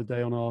say the other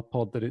day on our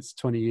pod that it's a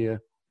 20-year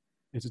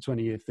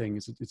thing.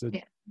 It's a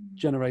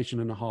generation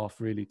and a half,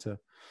 really, to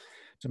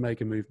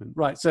make a movement.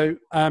 Right. So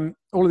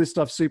all of this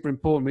stuff's super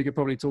important. We could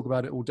probably talk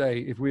about it all day.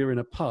 If we were in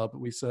a pub,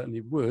 we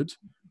certainly would.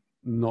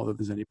 Not that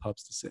there's any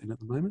pubs to sit in at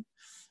the moment.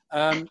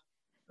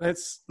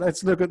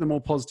 Let's look at the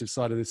more positive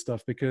side of this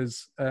stuff,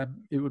 because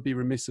it would be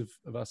remiss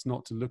of us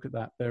not to look at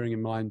that, bearing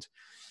in mind,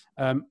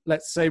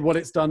 let's say, what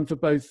it's done for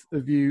both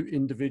of you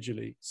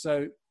individually.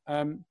 So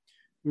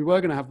we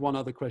were going to have one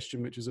other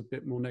question, which is a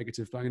bit more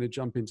negative, but I'm going to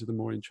jump into the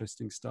more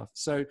interesting stuff.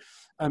 So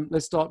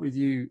let's start with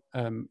you,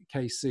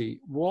 KC.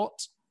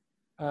 What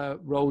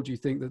role do you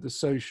think that the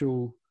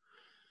social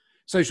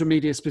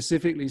media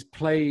specifically has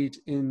played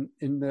in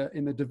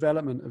the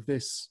development of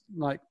this,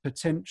 like,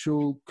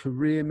 potential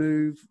career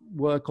move,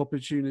 work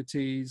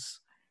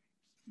opportunities,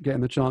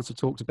 getting the chance to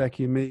talk to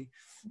Becky and me,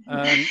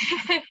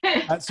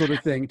 that sort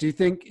of thing? Do you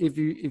think if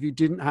you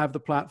didn't have the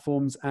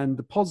platforms and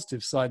the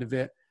positive side of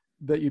it,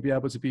 that you'd be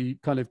able to be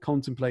kind of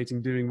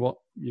contemplating doing what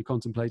you're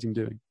contemplating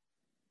doing?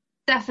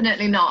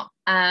 Definitely not.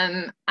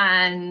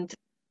 And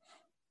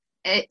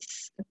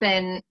it's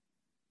been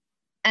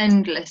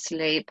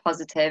endlessly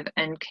positive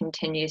and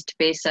continues to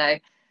be so.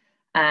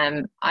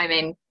 I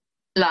mean,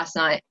 last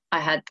night I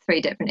had 3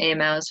 different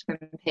emails from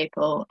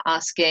people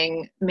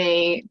asking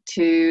me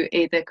to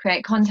either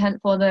create content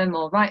for them,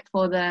 or write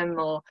for them,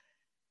 or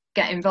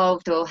get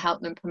involved, or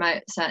help them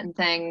promote certain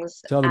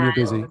things. Tell them you're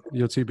busy.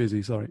 You're too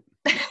busy, sorry.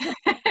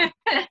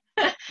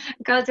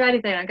 Can't do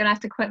anything. I'm gonna have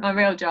to quit my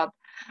real job.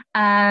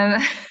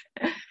 And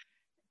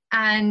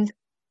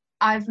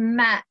I've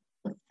met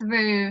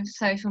through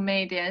social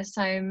media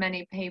so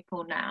many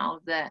people now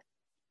that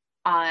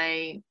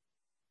I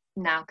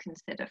now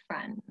consider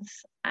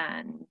friends,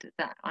 and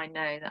that I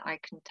know that I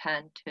can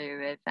turn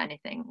to if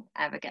anything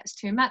ever gets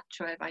too much,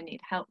 or if I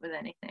need help with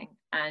anything.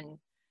 And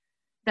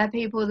they're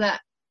people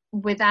that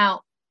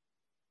without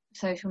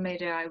social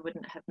media I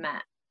wouldn't have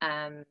met.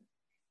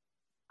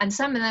 And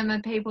some of them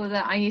are people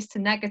that I used to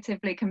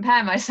negatively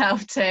compare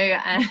myself to,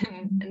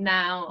 and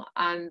now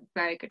I'm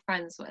very good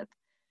friends with.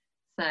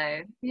 So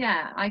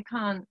yeah, I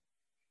can't,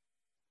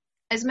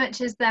 as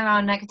much as there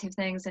are negative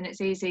things and it's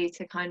easy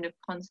to kind of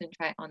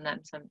concentrate on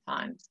them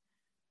sometimes,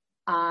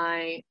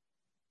 I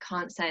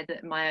can't say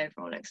that my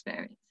overall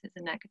experience is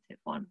a negative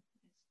one.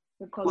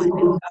 The positives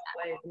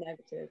outweigh the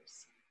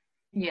negatives.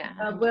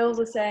 Yeah. Will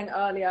was saying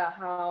earlier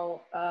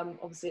how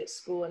obviously at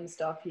school and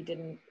stuff he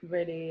didn't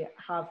really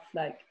have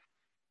like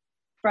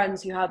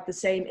friends who had the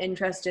same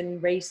interest in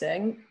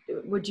racing.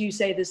 Would you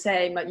say the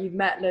same? Like, you've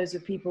met loads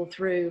of people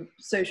through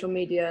social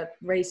media,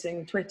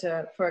 racing,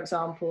 Twitter, for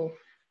example,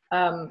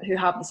 who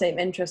have the same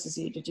interests as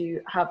you. Did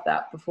you have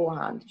that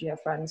beforehand? Did you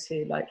have friends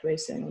who liked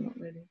racing, or not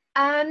really?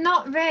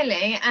 Not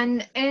really.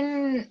 And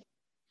in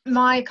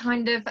my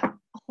kind of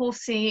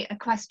horsey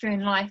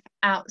equestrian life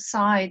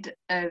outside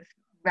of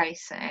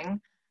racing,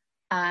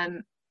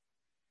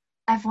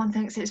 everyone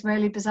thinks it's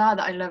really bizarre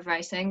that I love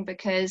racing,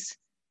 because,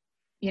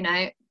 you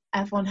know,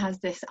 everyone has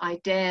this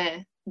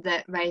idea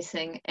that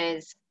racing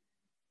is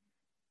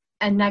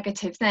a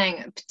negative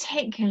thing,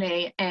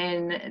 particularly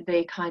in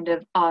the kind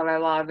of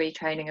ROR,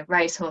 retraining of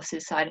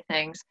racehorses side of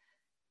things.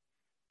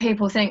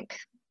 People think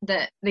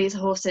that these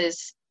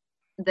horses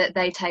that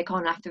they take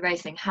on after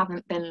racing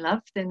haven't been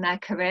loved in their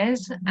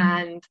careers.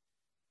 And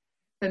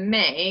for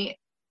me,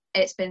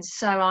 it's been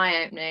so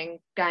eye-opening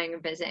going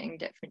and visiting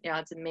different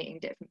yards and meeting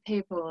different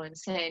people and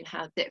seeing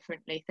how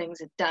differently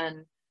things are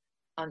done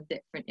on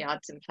different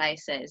yards and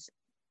places.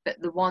 But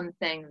the one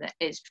thing that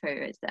is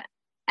true is that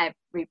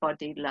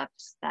everybody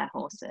loves their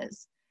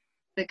horses.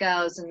 The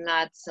girls and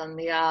lads on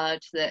the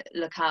yard that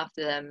look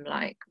after them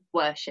like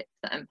worship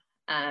them,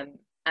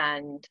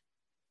 and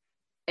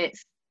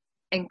it's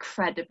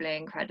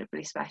incredibly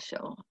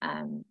special.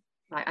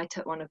 Like, I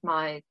took one of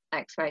my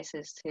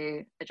ex-racers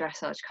to a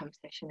dressage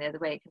competition the other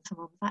week, and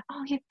someone was like,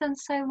 "Oh, you've done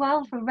so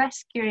well for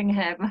rescuing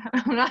him."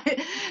 I'm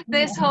like,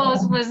 this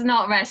horse was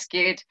not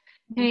rescued.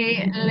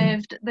 He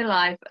lived the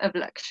life of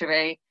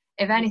luxury.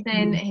 If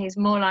anything, he's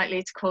more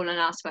likely to call and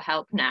ask for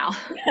help now.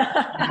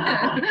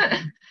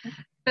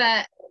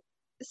 But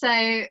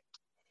so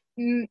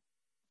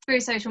through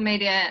social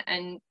media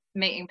and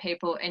meeting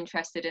people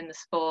interested in the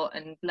sport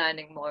and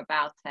learning more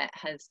about it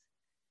has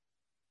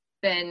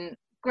been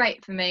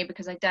great for me,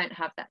 because I don't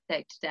have that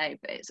day to day,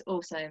 but it's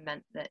also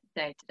meant that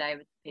day to day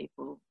with the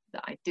people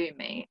that I do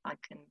meet, I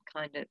can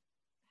kind of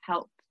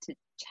help to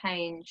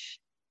change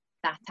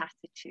that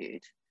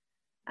attitude,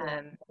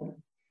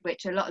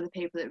 which a lot of the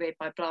people that read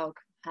my blog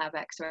have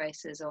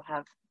ex-racers or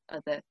have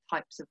other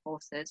types of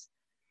horses,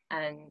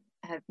 and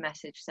have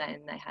messaged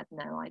saying they had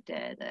no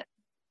idea that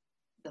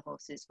the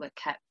horses were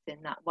kept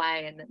in that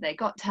way, and that they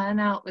got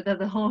turnout with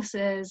other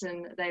horses,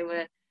 and they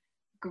were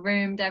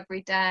groomed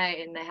every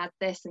day, and they had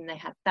this and they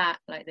had that.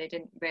 Like, they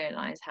didn't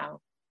realize how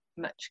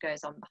much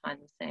goes on behind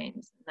the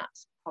scenes, and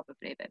that's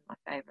probably been my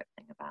favorite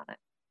thing about it.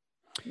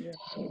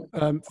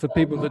 For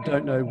people that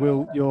don't know,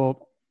 Will,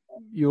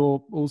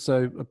 you're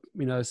also,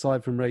 you know,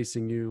 aside from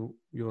racing,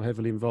 you're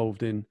heavily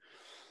involved in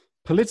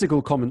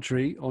political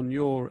commentary on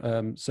your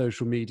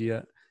social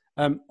media.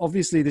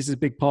 Obviously, this is a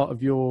big part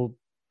of your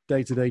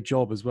day-to-day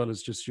job, as well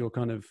as just your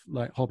kind of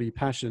like hobby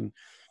passion.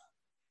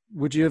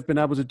 Would you have been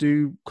able to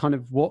do kind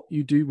of what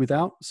you do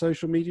without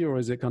social media, or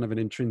is it kind of an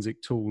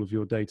intrinsic tool of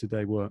your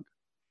day-to-day work?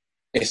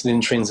 It's an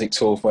intrinsic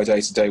tool for my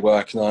day-to-day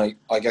work, and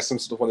I guess I'm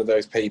sort of one of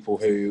those people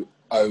who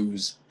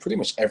owes pretty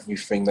much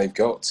everything they've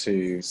got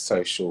to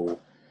social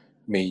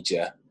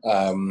media.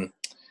 I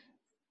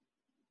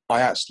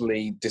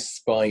actually,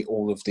 despite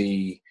all of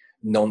the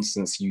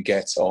nonsense you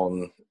get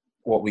on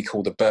what we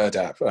call the Bird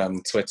app,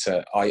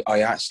 Twitter, I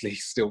actually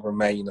still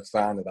remain a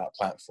fan of that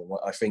platform.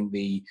 I think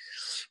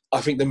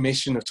the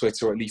mission of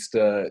Twitter, or at least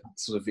the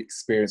sort of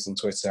experience on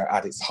Twitter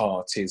at its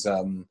heart, is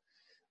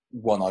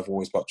one I've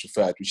always much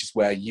preferred, which is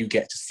where you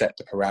get to set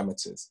the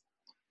parameters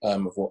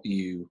of what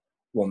you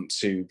want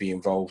to be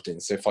involved in.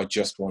 So if I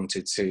just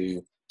wanted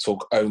to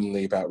talk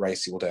only about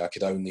racing all day, I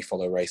could only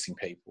follow racing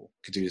people.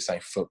 Could do the same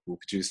for football,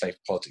 could do the same for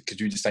politics, could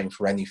do the same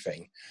for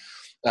anything.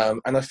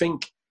 And I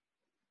think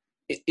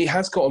it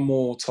has gotten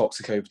more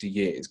toxic over the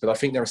years, but I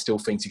think there are still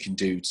things you can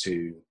do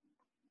to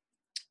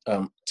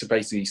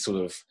basically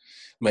sort of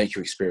make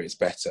your experience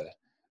better.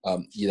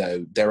 You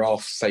know, there are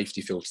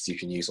safety filters you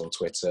can use on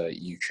Twitter.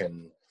 You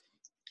can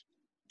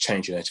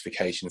change your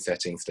notification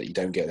settings so that you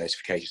don't get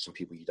notifications from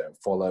people you don't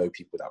follow,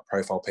 people without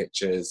profile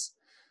pictures.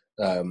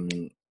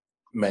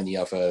 Many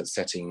other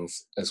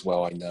settings as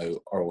well, I know,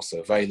 are also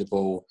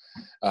available.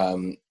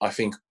 I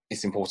think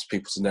it's important for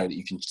people to know that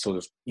you can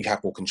you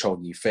have more control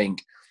than you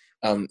think.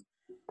 And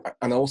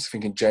I also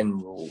think in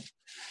general,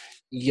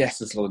 yes,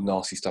 there's a lot of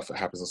nasty stuff that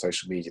happens on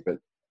social media, but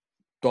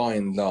by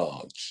and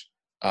large,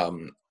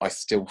 I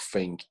still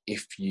think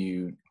if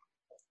you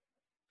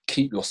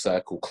keep your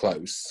circle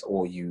close,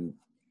 or you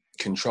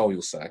control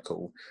your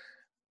circle,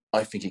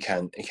 I think it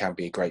can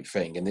be a great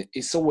thing. And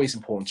it's always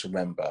important to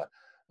remember,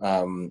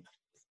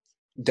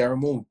 there are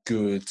more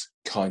good,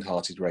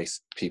 kind-hearted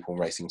people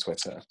racing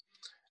Twitter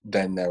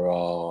than there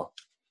are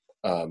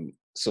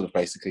sort of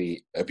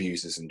basically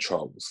abusers and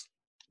trolls.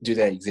 Do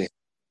they exist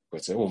on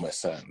Twitter? Almost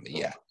certainly,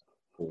 yeah.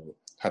 We've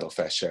had our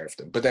fair share of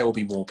them. But there will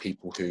be more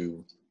people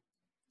who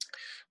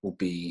will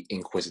be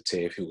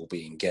inquisitive, who will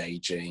be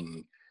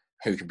engaging,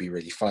 who can be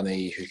really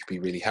funny, who can be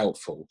really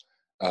helpful.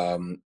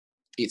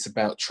 It's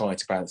about trying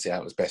to balance it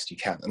out as best you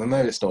can. And I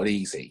know it's not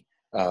easy.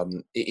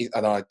 And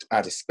I'd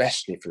add,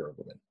 especially if you're a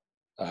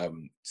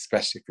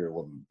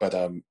woman. But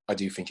I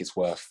do think it's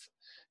worth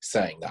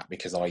saying that,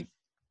 because I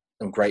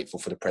am grateful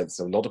for the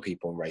presence of a lot of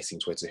people on racing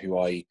Twitter who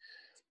I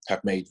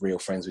have made real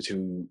friends with,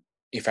 who,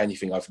 if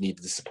anything, I've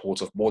needed the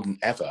support of more than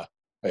ever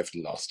over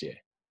the last year.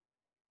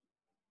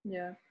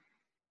 Yeah.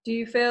 Do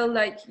you feel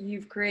like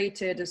you've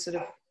created a sort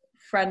of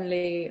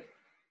friendly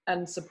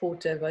and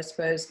supportive, I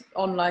suppose,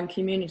 online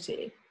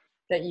community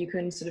that you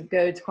can sort of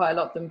go to quite a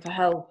lot of them for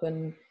help,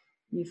 and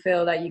you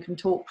feel that you can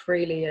talk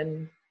freely?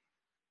 And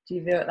do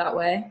you feel it that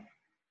way?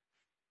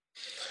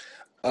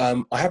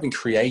 I haven't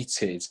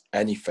created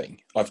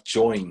anything. I've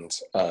joined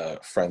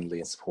a friendly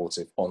and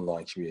supportive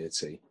online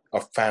community.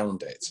 I've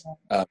found it.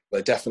 But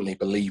I definitely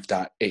believe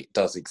that it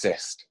does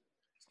exist.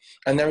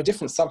 And there are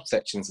different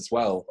subsections as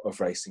well of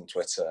racing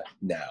Twitter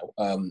now.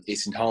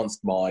 It's enhanced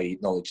my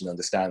knowledge and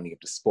understanding of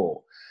the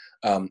sport.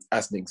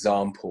 As an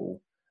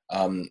example,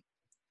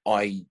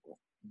 I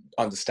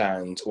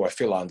understand, or I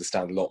feel I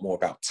understand a lot more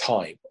about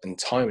time and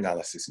time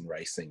analysis in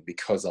racing,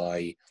 because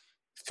I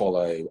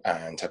follow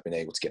and have been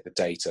able to get the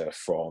data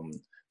from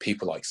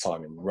people like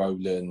Simon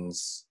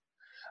Rowlands,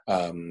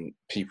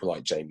 people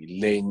like Jamie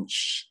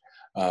Lynch,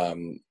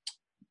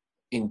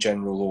 in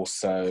general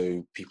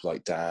also people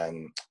like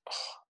Dan,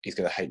 he's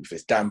going to hate me for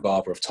this, Dan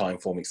Barber of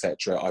Timeform,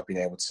 etc. I've been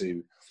able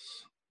to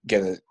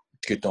get a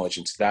good knowledge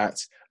into that.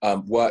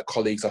 Work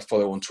colleagues I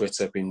follow on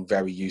Twitter have been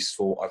very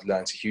useful. I've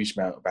learned a huge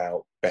amount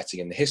about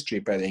betting and the history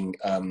of betting.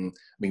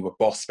 My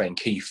boss, Ben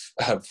Keefe,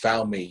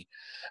 found me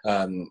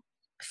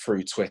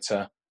through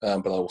Twitter,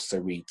 but I also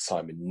read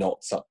Simon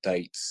Knott's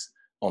updates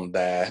on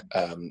there,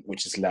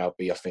 which has allowed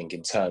me, I think,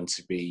 in turn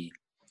to be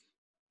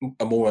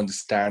a more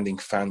understanding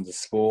fan of the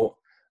sport.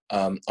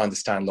 I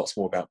understand lots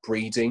more about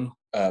breeding,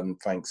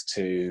 thanks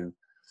to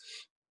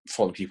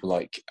following people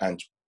like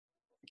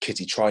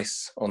Kitty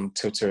Trice on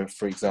Twitter,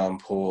 for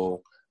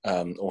example,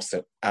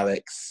 also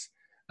Alex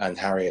and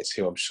Harriet,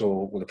 who I'm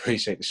sure will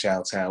appreciate the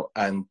shout out.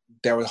 And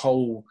there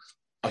are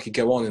I could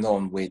go on and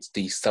on with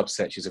these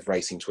subsections of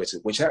racing Twitter,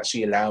 which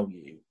actually allow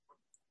you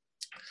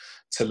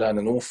to learn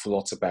an awful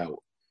lot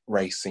about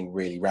racing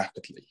really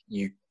rapidly.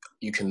 You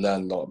can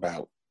learn a lot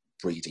about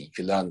breeding, you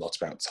can learn a lot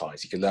about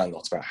ties, you can learn a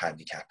lot about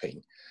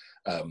handicapping.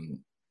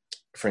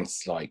 For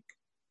instance, like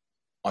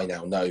I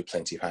now know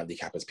plenty of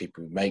handicappers,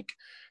 people who make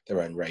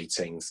their own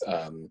ratings.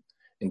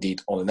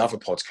 Indeed, on another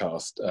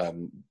podcast,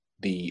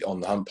 the On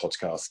the Hunt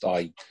podcast,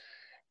 I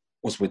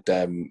was with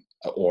them,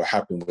 or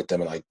have been with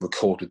them, and I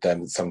record with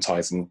them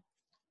sometimes, and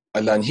I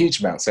learn huge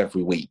amounts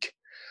every week.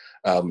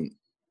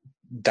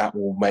 That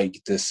will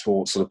make the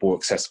sport sort of more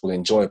accessible and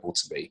enjoyable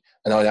to me.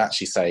 And I'd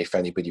actually say, if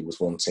anybody was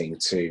wanting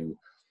to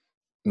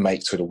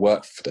make Twitter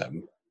work for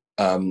them,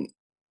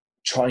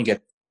 try and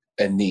get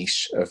a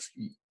niche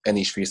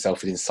for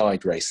yourself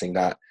inside racing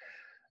that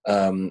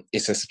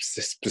is as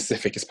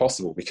specific as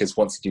possible, because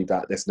once you do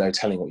that, there's no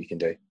telling what you can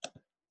do.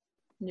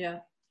 Yeah,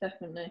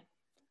 definitely.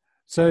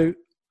 So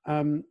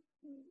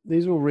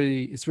these are all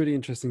it's really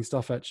interesting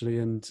stuff, actually,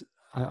 and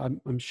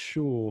I'm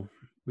sure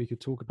we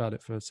could talk about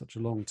it for such a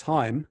long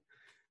time.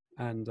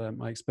 And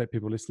I expect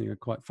people listening are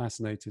quite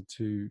fascinated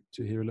to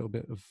hear a little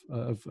bit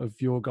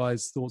of your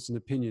guys' thoughts and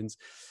opinions.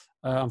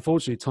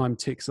 Unfortunately, time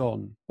ticks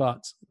on,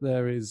 but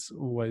there is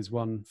always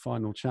one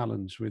final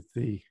challenge with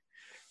the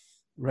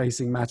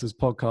Racing Matters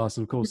podcast.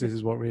 And of course, this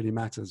is what really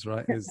matters,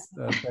 right? Is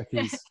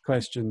Becky's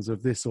questions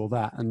of this or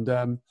that. And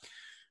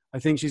I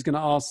think she's going to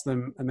ask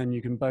them, and then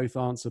you can both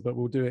answer, but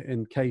we'll do it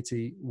in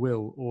Katie,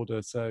 Will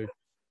order. So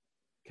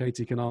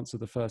Katie can answer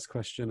the first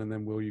question, and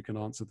then Will, you can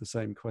answer the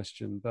same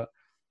question. But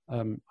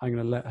I'm going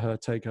to let her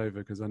take over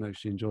because I know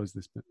she enjoys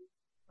this bit.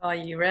 Are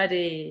you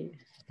ready?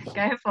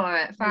 Go for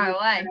it. Far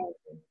away.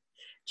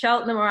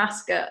 Cheltenham or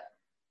Ascot?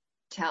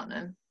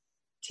 Cheltenham.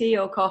 Tea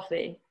or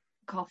coffee?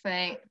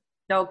 Coffee.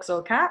 Dogs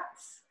or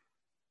cats?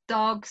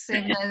 Dogs,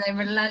 even though they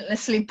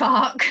relentlessly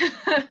bark.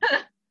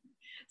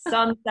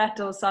 Sunset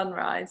or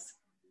sunrise?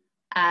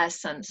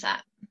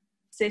 Sunset.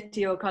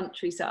 City or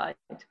countryside?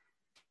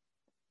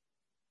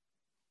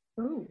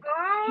 Ooh.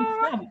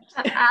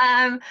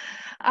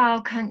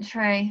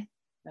 Country.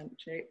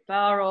 Country.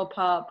 Bar or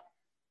pub?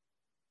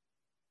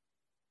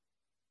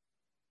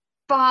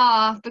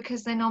 Bar,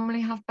 because they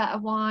normally have better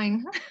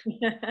wine.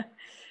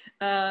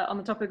 On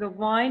the topic of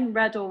wine,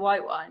 red or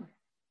white wine?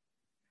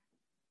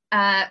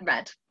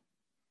 Red.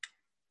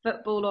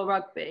 Football or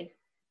rugby?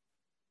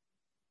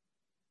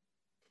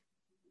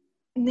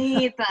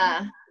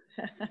 Neither.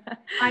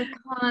 I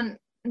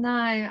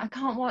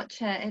can't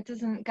watch it. It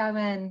doesn't go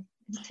in.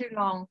 It's too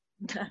long.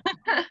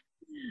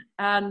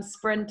 And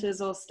sprinters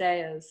or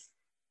stayers?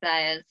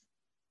 Stayers.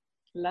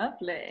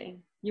 Lovely.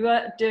 You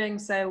were doing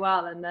so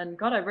well, and then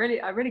God, I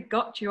really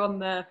got you on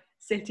the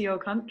city or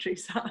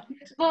countryside.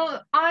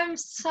 Well, I'm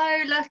so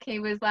lucky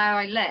with where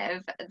I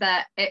live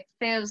that it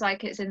feels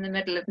like it's in the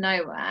middle of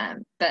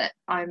nowhere, but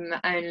I'm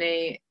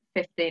only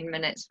 15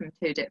 minutes from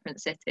 2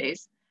 different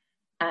cities,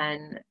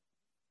 and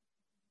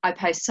I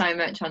post so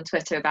much on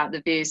Twitter about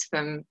the views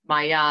from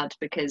my yard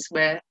because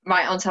we're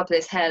right on top of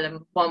this hill, and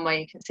one way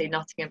you can see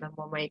Nottingham and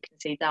one way you can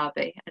see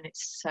Derby, and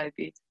it's so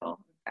beautiful.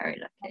 I'm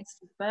very lucky.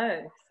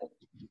 Both.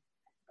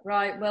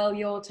 Right, well,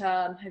 your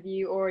turn. Have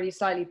you already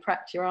slightly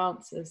prepped your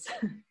answers?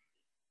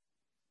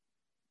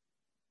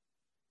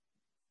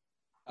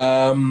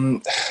 I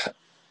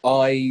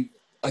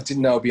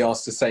didn't know I'd be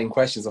asked the same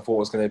questions. I thought it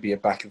was going to be a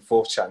back and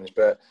forth challenge,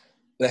 but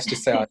let's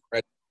just say I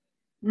read.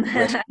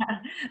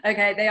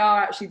 Okay, they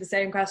are actually the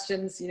same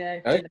questions,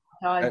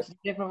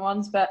 different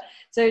ones. But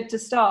so to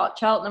start,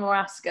 Cheltenham or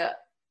Ascot?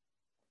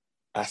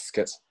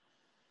 Ascot.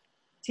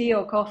 Tea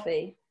or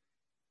coffee?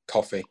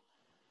 Coffee.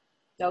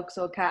 Dogs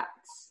or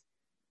cats?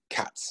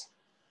 Cats.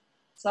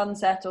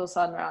 Sunset or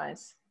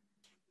sunrise?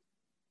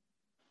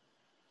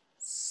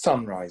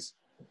 Sunrise.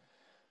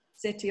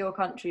 City or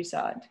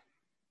countryside?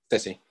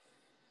 City.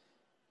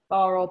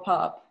 Bar or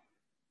pub?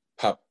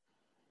 Pub.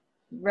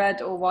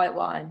 Red or white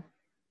wine?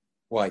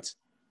 White.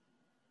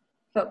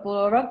 Football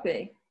or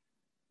rugby?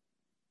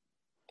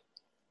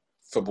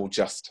 Football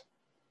just.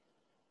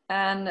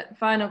 And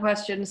final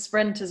question,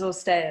 sprinters or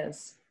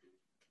stayers?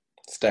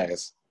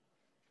 Stairs.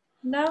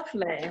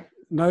 Lovely.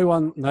 No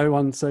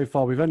one so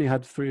far. We've only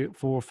had 3,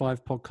 4 or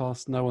 5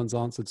 podcasts. No one's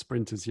answered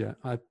sprinters yet.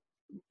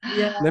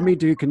 Yeah.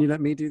 Can you let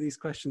me do these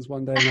questions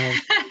one day?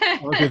 And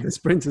I'll give the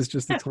sprinters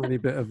just a tiny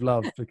bit of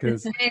love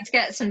because We need to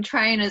get some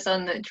trainers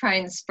on that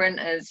train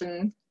sprinters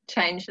and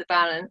change the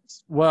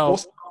balance. Well,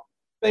 what's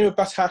the name of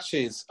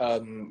Batash's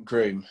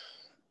groom?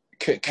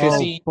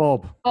 Because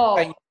Bob.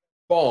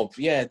 Bob,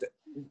 yeah.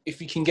 If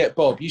you can get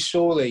Bob, you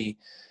surely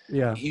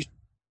Yeah. you should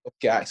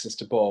get access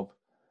to Bob.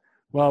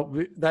 Well,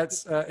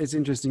 that's it's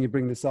interesting you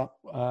bring this up.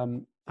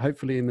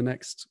 Hopefully, in the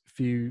next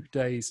few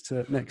days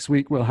to next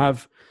week, we'll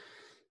have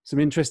some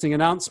interesting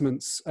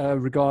announcements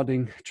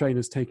regarding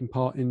trainers taking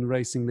part in the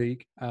Racing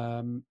League.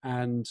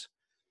 And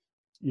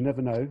you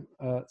never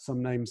know,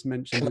 some names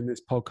mentioned in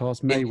this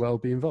podcast may well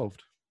be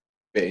involved.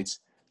 Bid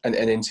an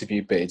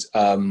interview bid.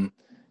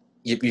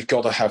 You've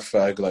got to have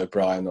Fergal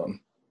O'Brien on.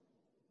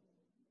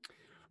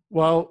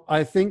 Well,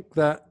 I think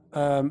that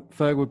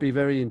Ferg would be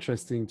very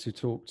interesting to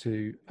talk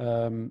to.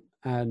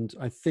 And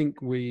I think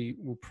we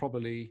will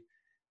probably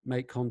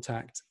make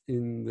contact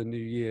in the new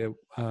year.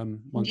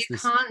 Once you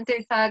can't do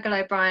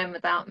Fergal O'Brien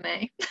without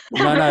me.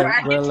 No,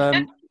 Right?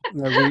 well,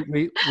 no,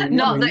 we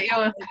Not that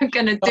you're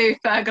going to do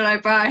Fergal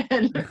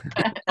O'Brien.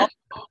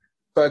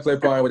 Fergal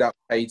O'Brien without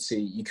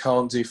Katie. You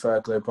can't do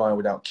Fergal O'Brien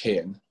without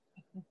Kian.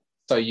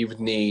 So you would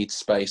need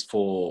space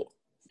for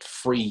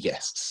 3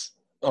 guests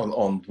on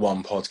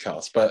one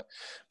podcast, but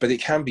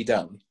it can be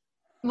done.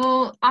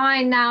 Well,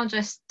 I now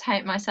just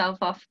take myself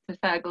off the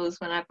Fergals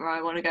whenever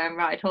I want to go and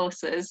ride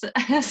horses, so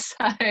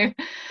I'm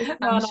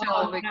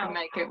sure we can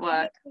make it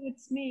work.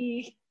 It's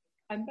me.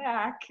 I'm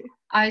back.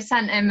 I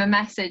sent him a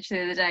message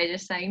the other day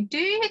just saying, do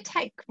you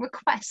take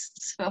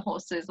requests for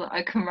horses that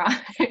I can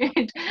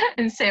ride?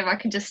 And see if I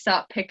can just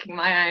start picking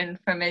my own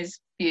from his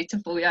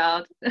beautiful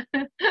yard.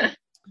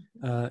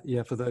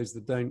 Yeah, for those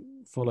that don't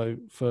follow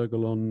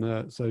Fergal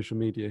on social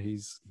media,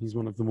 he's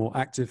one of the more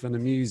active and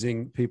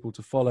amusing people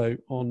to follow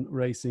on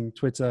racing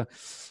Twitter,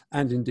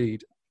 and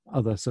indeed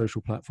other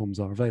social platforms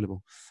are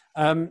available.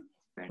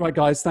 Right,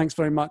 guys, thanks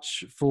very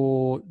much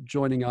for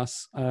joining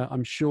us.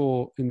 I'm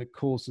sure in the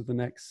course of the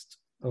next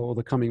or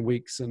the coming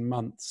weeks and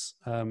months,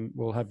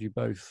 we'll have you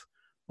both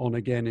on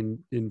again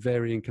in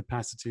varying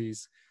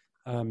capacities.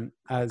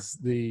 As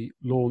the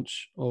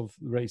launch of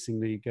the Racing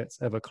League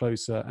gets ever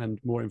closer and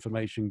more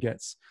information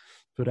gets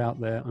put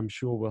out there, I'm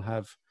sure we'll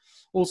have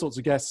all sorts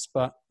of guests,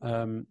 but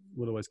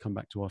we'll always come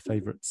back to our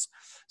favourites.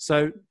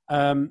 So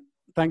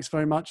thanks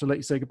very much. I'll let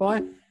you say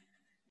goodbye.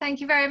 Thank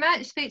you very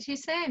much. Speak to you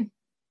soon.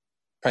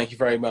 Thank you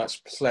very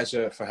much.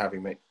 Pleasure for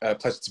having me.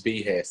 Pleasure to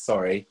be here.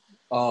 Sorry.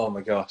 Oh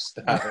my gosh.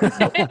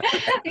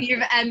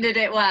 You've ended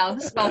it well.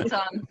 Spot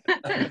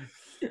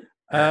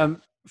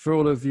on. For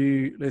all of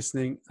you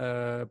listening,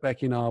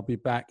 Becky and I will be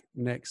back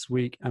next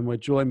week, and we're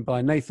joined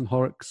by Nathan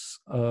Horrocks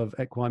of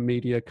Equine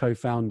Media,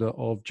 co-founder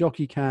of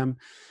Jockey Cam,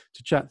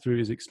 to chat through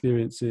his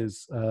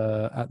experiences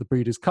at the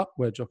Breeders' Cup,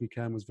 where Jockey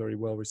Cam was very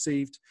well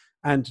received,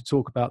 and to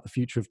talk about the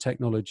future of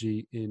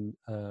technology in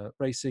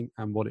racing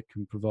and what it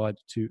can provide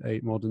to a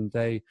modern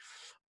day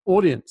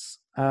audience.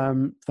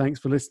 Thanks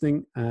for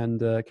listening, and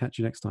catch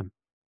you next time.